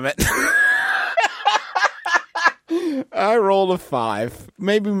 damn it. I rolled a 5.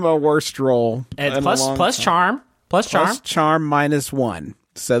 Maybe my worst roll. Plus charm. Plus charm -1.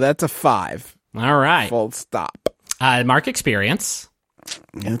 So that's a 5. All right. Full stop. Mark experience.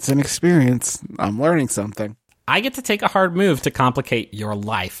 It's an experience. I'm learning something. I get to take a hard move to complicate your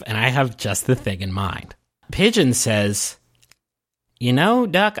life, and I have just the thing in mind. Pigeon says, you know,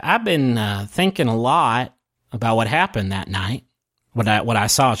 Duck, I've been thinking a lot about what happened that night. What I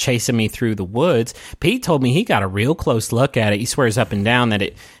saw chasing me through the woods. Pete told me he got a real close look at it. He swears up and down that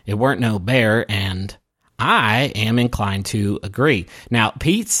it weren't no bear, and I am inclined to agree. Now,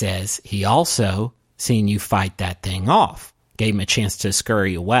 Pete says he also seen you fight that thing off. Gave him a chance to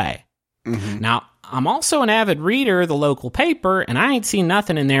scurry away. Mm-hmm. Now, I'm also an avid reader of the local paper, and I ain't seen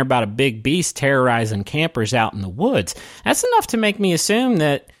nothing in there about a big beast terrorizing campers out in the woods. That's enough to make me assume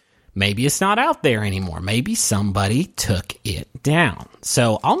that maybe it's not out there anymore. Maybe somebody took it down.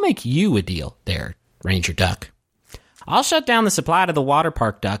 So I'll make you a deal there, Ranger Duck. I'll shut down the supply to the water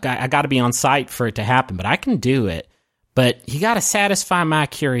park, Duck. I got to be on site for it to happen, but I can do it. But you got to satisfy my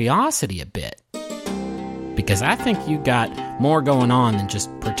curiosity a bit. Because I think you got more going on than just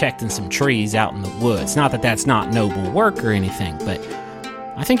protecting some trees out in the woods. Not that that's not noble work or anything, but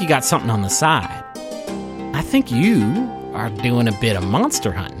I think you got something on the side. I think you are doing a bit of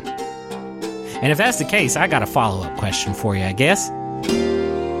monster hunting. And if that's the case, I got a follow-up question for you, I guess.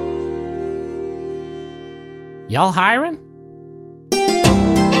 Y'all hiring?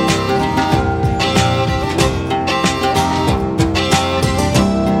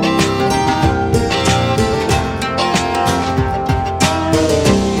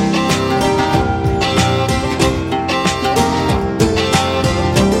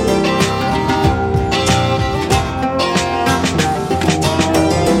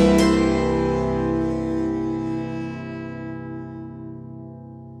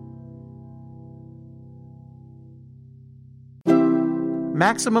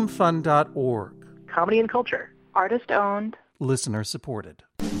 MaximumFun.org. Comedy and culture. Artist owned. Listener supported.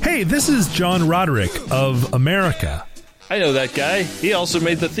 Hey, this is John Roderick of America. I know that guy. He also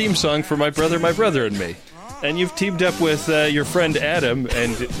made the theme song for My Brother, and Me. And you've teamed up with your friend Adam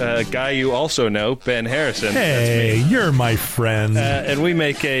and a guy you also know, Ben Harrison. Hey, that's me. You're my friend. And we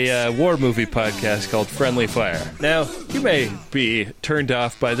make a war movie podcast called Friendly Fire. Now, you may be turned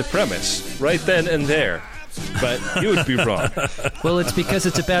off by the premise right then and there, but you would be wrong. Well, it's because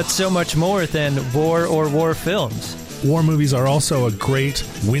it's about so much more than war or war films. War movies are also a great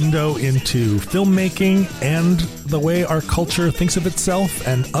window into filmmaking and the way our culture thinks of itself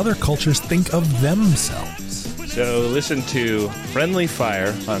and other cultures think of themselves. So listen to Friendly Fire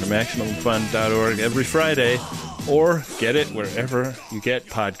on MaximumFun.org every Friday, or get it wherever you get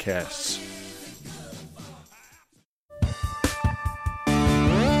podcasts.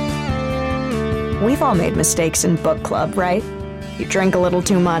 We've all made mistakes in book club, right? You drink a little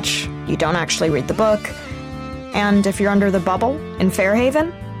too much, you don't actually read the book, and if you're under the bubble in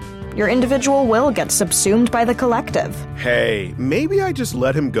Fairhaven, your individual will get subsumed by the collective. Hey, maybe I just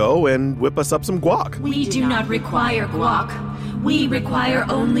let him go and whip us up some guac. We do not require guac. We require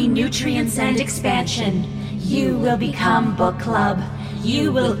only nutrients and expansion. You will become book club.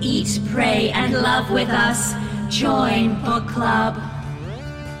 You will eat, pray, and love with us. Join book club.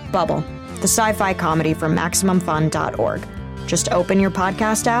 Bubble, the sci-fi comedy from MaximumFun.org. Just open your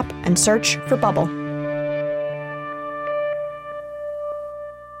podcast app and search for Bubble.